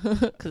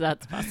 because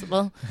that's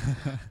possible.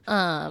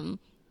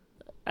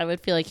 I would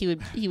feel like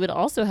he would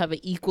also have an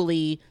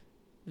equally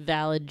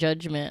valid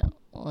judgment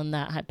on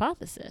that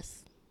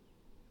hypothesis.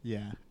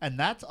 Yeah, and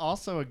that's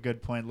also a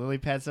good point.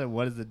 Lilypad said,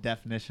 "What is the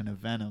definition of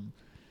venom?"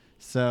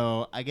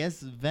 So I guess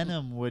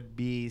venom would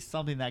be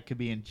something that could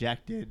be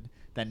injected,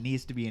 that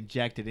needs to be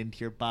injected into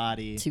your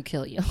body to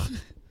kill you.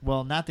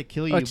 Well, not to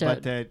kill you,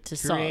 but to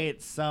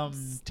create some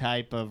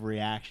type of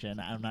reaction.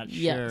 I'm not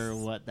sure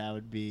what that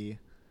would be.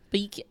 But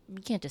you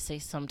can't just say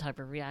some type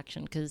of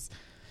reaction, because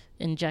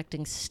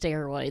injecting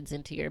steroids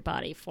into your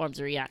body forms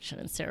a reaction,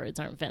 and steroids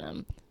aren't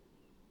venom.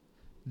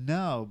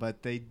 No,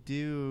 but they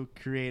do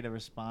create a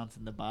response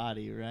in the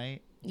body,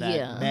 right?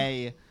 That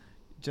may,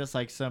 just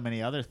like so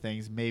many other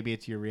things, maybe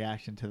it's your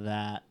reaction to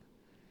that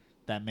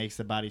makes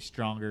the body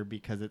stronger,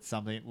 because it's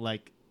something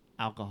like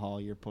alcohol.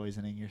 You're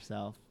poisoning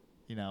yourself.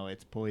 You know,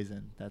 it's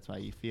poison. That's why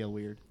you feel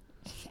weird.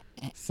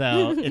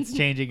 So it's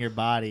changing your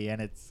body,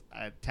 and it's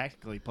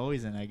technically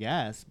poison, I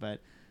guess. But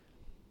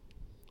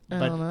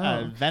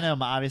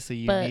venom, obviously,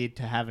 you need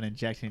to have an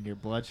injection in your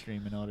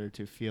bloodstream in order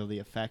to feel the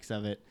effects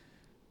of it.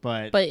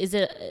 But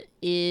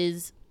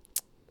is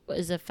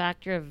a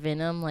factor of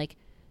venom, like,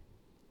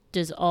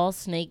 does all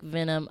snake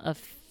venom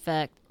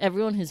affect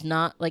everyone who's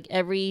not, like,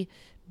 every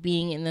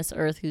being in this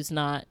earth who's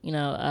not,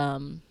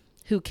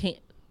 who can't,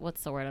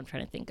 what's the word I'm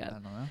trying to think of? I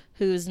don't know.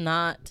 Who's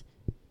not,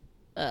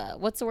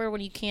 what's the word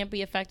when you can't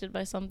be affected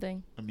by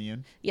something?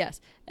 Immune? Yes.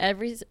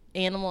 Every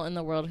animal in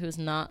the world who's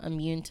not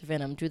immune to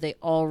venom, do they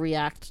all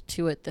react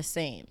to it the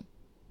same?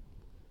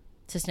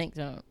 To snake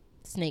venom?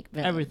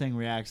 Everything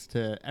reacts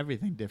to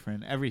everything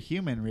different. Every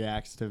human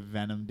reacts to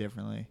venom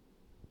differently.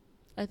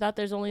 I thought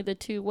there's only the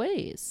 2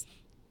 ways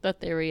that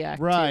they react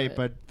to it. Right,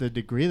 but the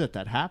degree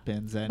that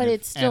happens. And but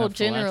it's still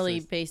generally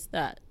based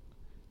that.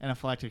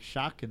 Anaphylactic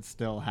shock can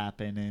still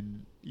happen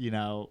in,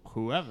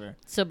 whoever.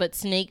 So, but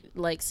snake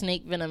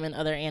venom in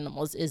other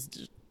animals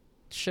is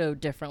shown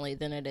differently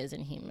than it is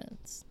in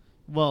humans.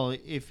 Well,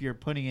 if you're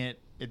putting it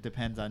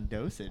depends on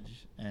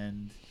dosage,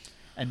 and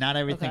not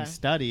everything's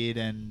studied,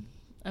 and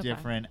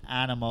different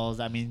animals.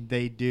 I mean,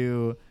 they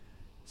do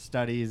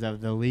studies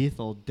of the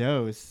lethal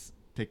dose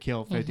to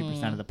kill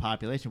 50% of the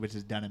population, which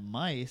is done in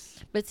mice.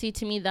 But see,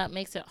 to me, that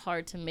makes it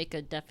hard to make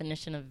a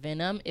definition of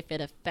venom if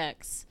it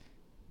affects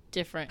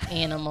different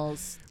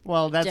animals.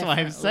 Well, that's why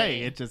I'm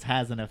saying it just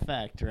has an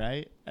effect,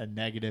 right? A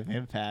negative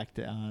impact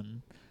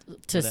on...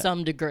 To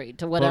some degree,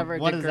 to whatever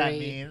degree. What does that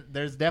mean?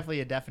 There's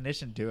definitely a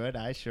definition to it.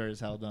 I sure as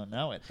hell don't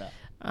know it, though.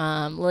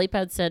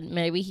 Lilypad said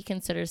maybe he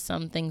considers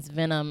some things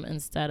venom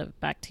instead of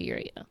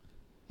bacteria.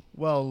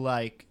 Well,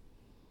 like,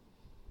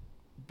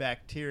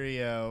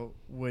 bacteria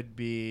would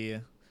be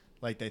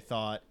like they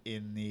thought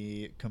in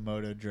the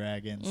Komodo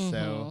dragon. Mm-hmm.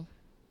 So,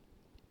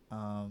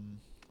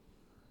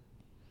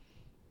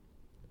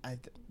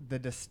 the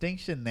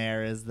distinction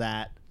there is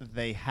that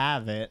they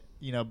have it.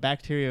 You know,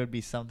 bacteria would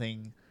be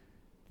something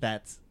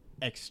that's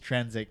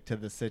extrinsic to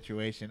the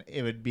situation.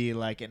 It would be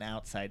like an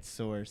outside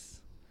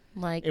source.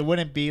 Like it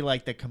wouldn't be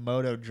like the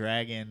Komodo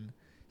dragon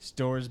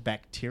stores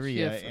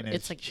bacteria in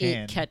its like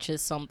chin. It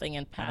catches something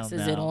and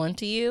passes it on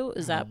to you.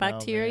 Is that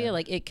bacteria? Man.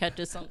 Like it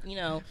catches something, you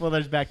know. Well,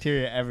 there's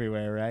bacteria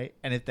everywhere, right?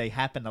 And if they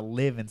happen to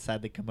live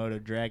inside the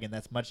Komodo dragon,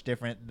 that's much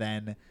different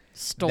than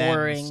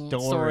storing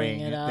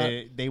it up.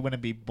 They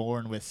wouldn't be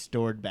born with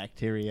stored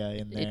bacteria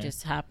in there. It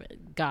just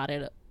got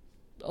it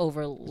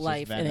over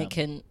life, and it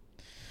can.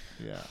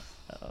 Yeah.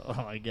 Oh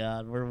my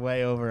God, we're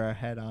way over our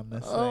head on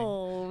this thing.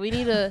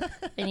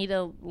 I need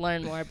to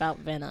learn more about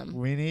venom.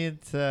 We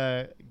need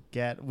to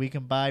we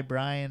can buy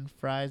Brian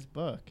Fry's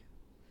book.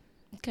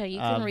 Okay, you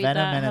can read Venom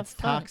that. and Have its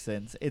fun.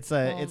 toxins. It's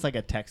like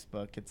a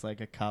textbook. It's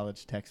like a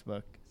college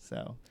textbook.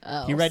 So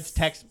Oh. he writes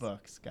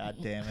textbooks. God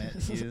damn it,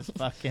 he's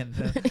fucking.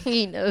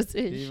 He knows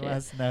his He shit.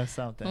 must know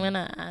something. I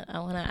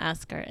wanna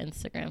ask our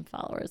Instagram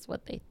followers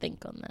what they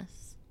think on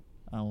this.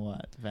 On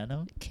what?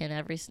 Venom?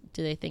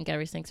 Do they think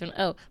every snake's venom?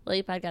 Oh,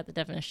 LilyPad got the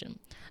definition.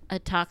 A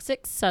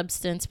toxic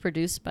substance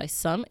produced by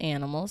some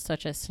animals,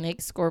 such as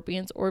snakes,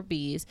 scorpions, or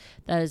bees,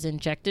 that is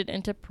injected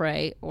into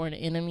prey or an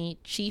enemy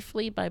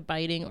chiefly by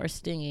biting or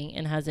stinging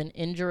and has an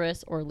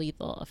injurious or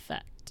lethal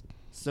effect.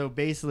 So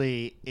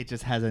basically, it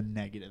just has a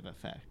negative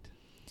effect.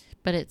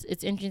 But it's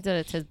interesting that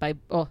it says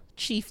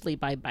chiefly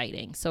by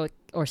biting,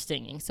 or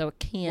stinging, so it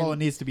can. Well, it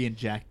needs to be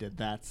injected.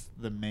 That's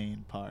the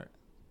main part.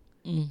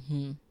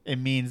 Mm-hmm. It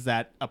means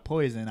that a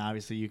poison,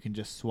 obviously, you can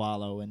just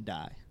swallow and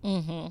die.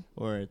 Mm-hmm.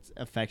 Or it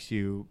affects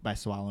you by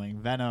swallowing.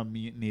 Venom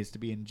needs to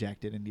be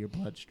injected into your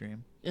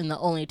bloodstream. And the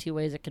only two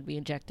ways it could be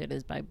injected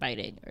is by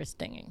biting or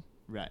stinging.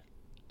 Right.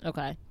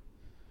 Okay.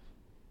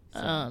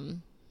 So.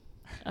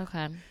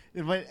 Okay.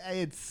 But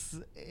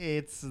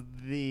it's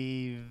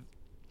the...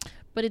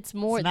 But it's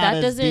more it's not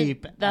as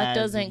deep that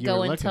as doesn't you go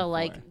were into looking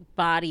like for.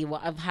 body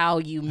of how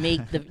you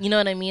make the you know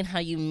what I mean, how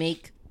you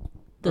make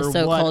the Or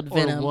so-called what,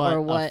 venom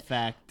or what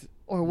effect.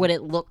 or what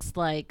it looks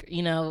like,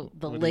 you know,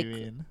 the What do you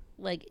liquid mean?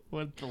 like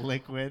What the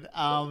liquid?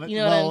 You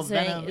know what I'm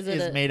saying? Venom Is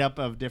is it made up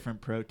of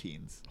different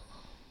proteins.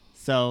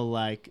 So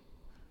like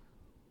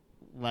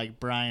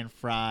Brian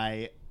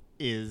Fry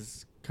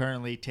is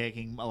currently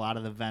taking a lot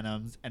of the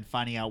venoms and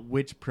finding out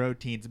which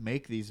proteins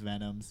make these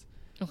venoms.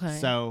 okay.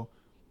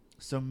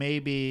 So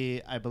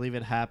maybe I believe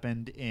it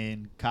happened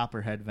in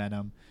Copperhead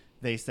venom.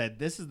 They said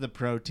this is the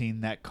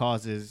protein that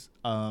causes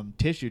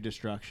tissue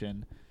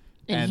destruction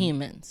in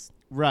humans.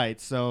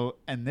 Right. So,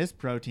 and this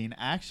protein,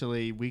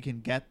 actually, we can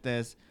get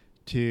this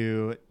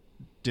to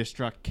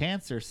destruct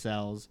cancer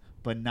cells,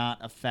 but not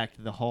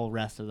affect the whole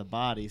rest of the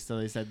body. So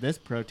they said this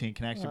protein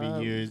can actually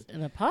be used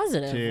in a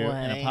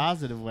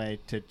positive way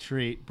to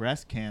treat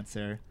breast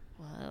cancer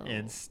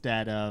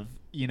instead of,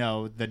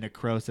 the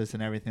necrosis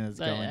and everything that's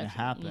going to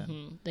happen.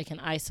 Mm-hmm. They can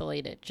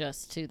isolate it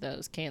just to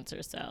those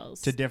cancer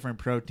cells. To different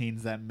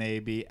proteins that may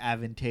be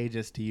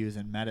advantageous to use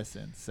in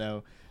medicine.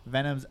 So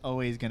venom's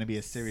always going to be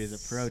a series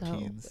of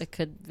proteins.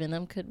 So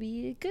venom could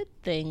be a good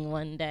thing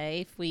one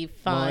day if we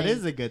find. Well, it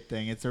is a good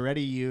thing. It's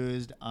already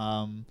used.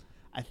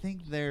 I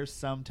think there's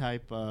some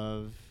type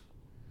of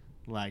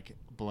like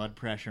blood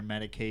pressure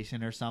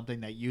medication or something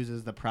that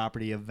uses the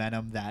property of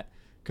venom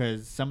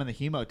because some of the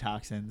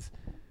hemotoxins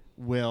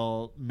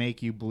will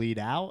make you bleed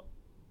out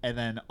and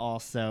then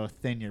also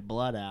thin your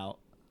blood out.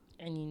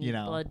 And you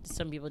need blood.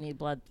 Some people need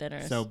blood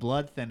thinners. So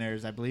blood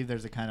thinners, I believe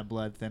there's a kind of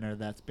blood thinner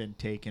that's been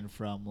taken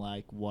from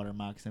like water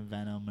moccasin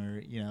venom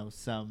or,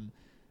 some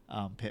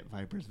pit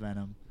viper's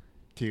venom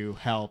to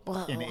help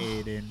and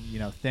aid in,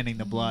 thinning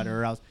the blood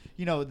or else,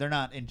 they're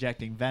not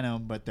injecting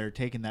venom, but they're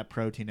taking that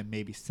protein and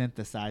maybe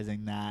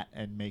synthesizing that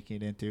and making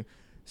it into.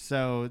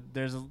 So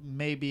there's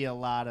maybe a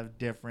lot of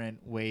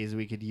different ways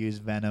we could use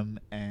venom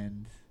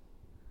and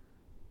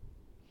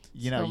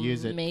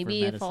use it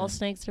maybe for if all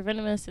snakes are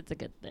venomous, it's a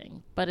good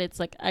thing. But it's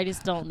like I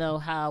just don't know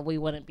how we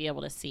wouldn't be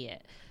able to see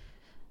it.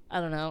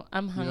 I don't know.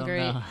 I'm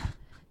hungry.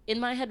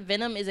 In my head,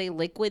 venom is a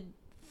liquid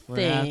thing. We're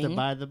gonna have to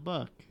buy the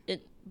book.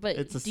 But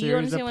it's a do you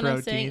series understand of what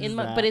I'm saying?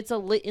 But it's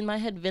in my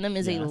head, venom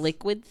is a Yes.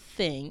 liquid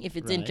thing. If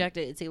it's Right.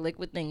 injected, it's a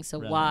liquid thing.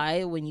 So Right.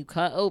 why, when you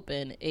cut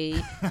open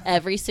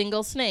every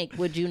single snake,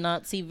 would you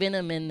not see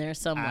venom in there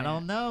somewhere? I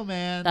don't know,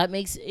 man. That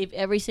makes if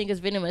every snake is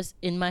venomous,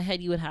 in my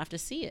head, you would have to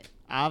see it.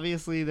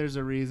 Obviously, there's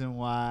a reason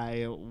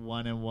why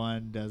 1 and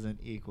 1 doesn't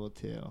equal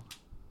 2.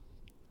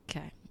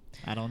 Okay.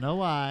 I don't know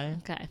why.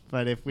 Okay.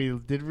 But if we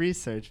did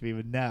research, we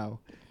would know.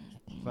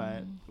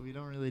 But we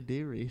don't really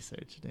do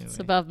research, do we? It's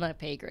above my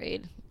pay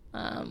grade.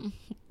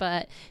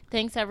 But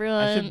thanks,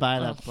 everyone. I should buy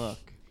that book.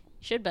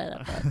 Should buy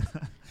that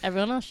book.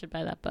 Everyone else should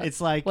buy that book.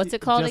 It's like what's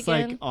it called just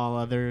again? like all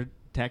other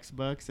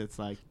textbooks, it's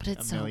like But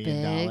it's $1 so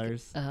million.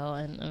 big. Oh,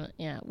 and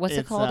yeah. What's it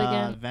It's called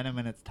again? Venom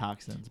and Its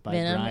Toxins by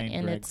Venom Brian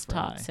and Greg Its Fry.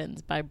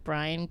 Toxins by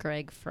Brian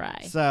Greg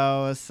Fry.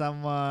 So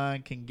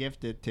someone can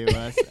gift it to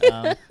us.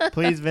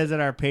 Please visit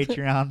our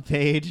Patreon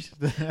page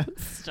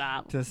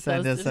Stop. to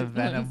send us a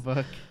Venom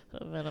book,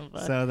 A Venom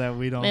book. so that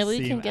we don't Maybe we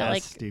seem can get as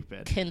like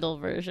stupid. Kindle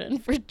version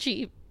for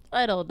cheap.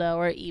 I don't know,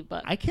 or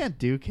ebook. I can't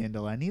do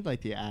Kindle. I need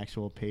like the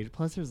actual page.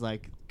 Plus, there's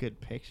like good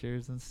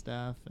pictures and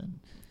stuff, and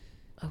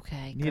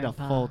Okay. need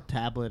Grandpa. a full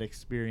tablet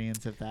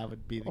experience if that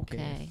would be the Okay.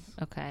 case.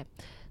 Okay.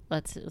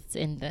 Let's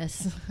end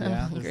this. Yeah, I'm this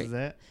hungry. is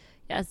it.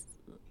 Yes.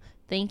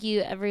 Thank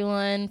you,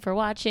 everyone, for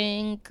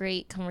watching.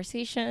 Great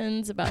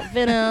conversations about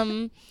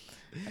Venom.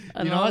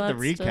 You know what? The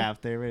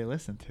recap, they already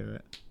listened to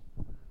it.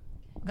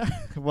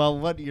 Well,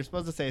 what you're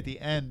supposed to say at the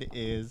end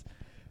is,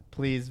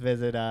 please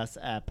visit us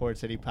at Port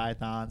City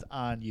Pythons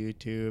on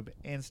YouTube,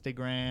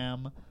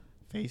 Instagram,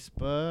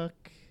 Facebook,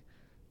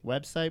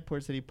 website,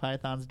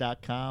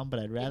 portcitypythons.com. But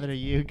I'd rather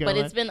you go. But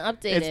it's been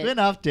updated. It's been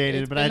updated,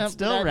 It's but been I'd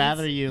still updated.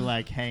 rather you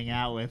like hang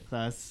out with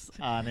us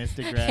on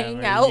Instagram. Hang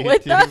or out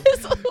with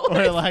YouTube, us.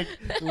 or like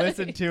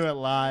listen to it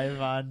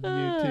live on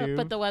YouTube.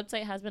 But the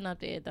website has been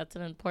updated. That's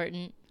an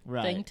important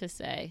thing to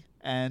say.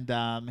 And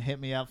hit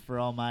me up for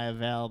all my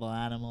available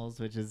animals,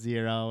 which is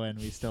 0, and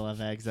we still have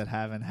eggs that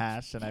haven't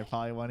hatched, and I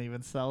probably won't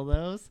even sell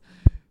those.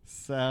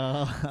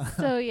 So,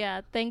 So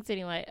yeah, thanks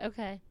anyway.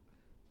 Okay.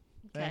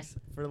 thanks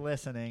for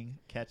listening.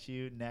 Catch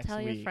you next Tell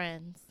week. your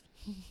friends.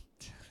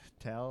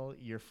 Tell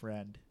your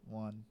friend,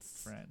 one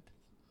friend.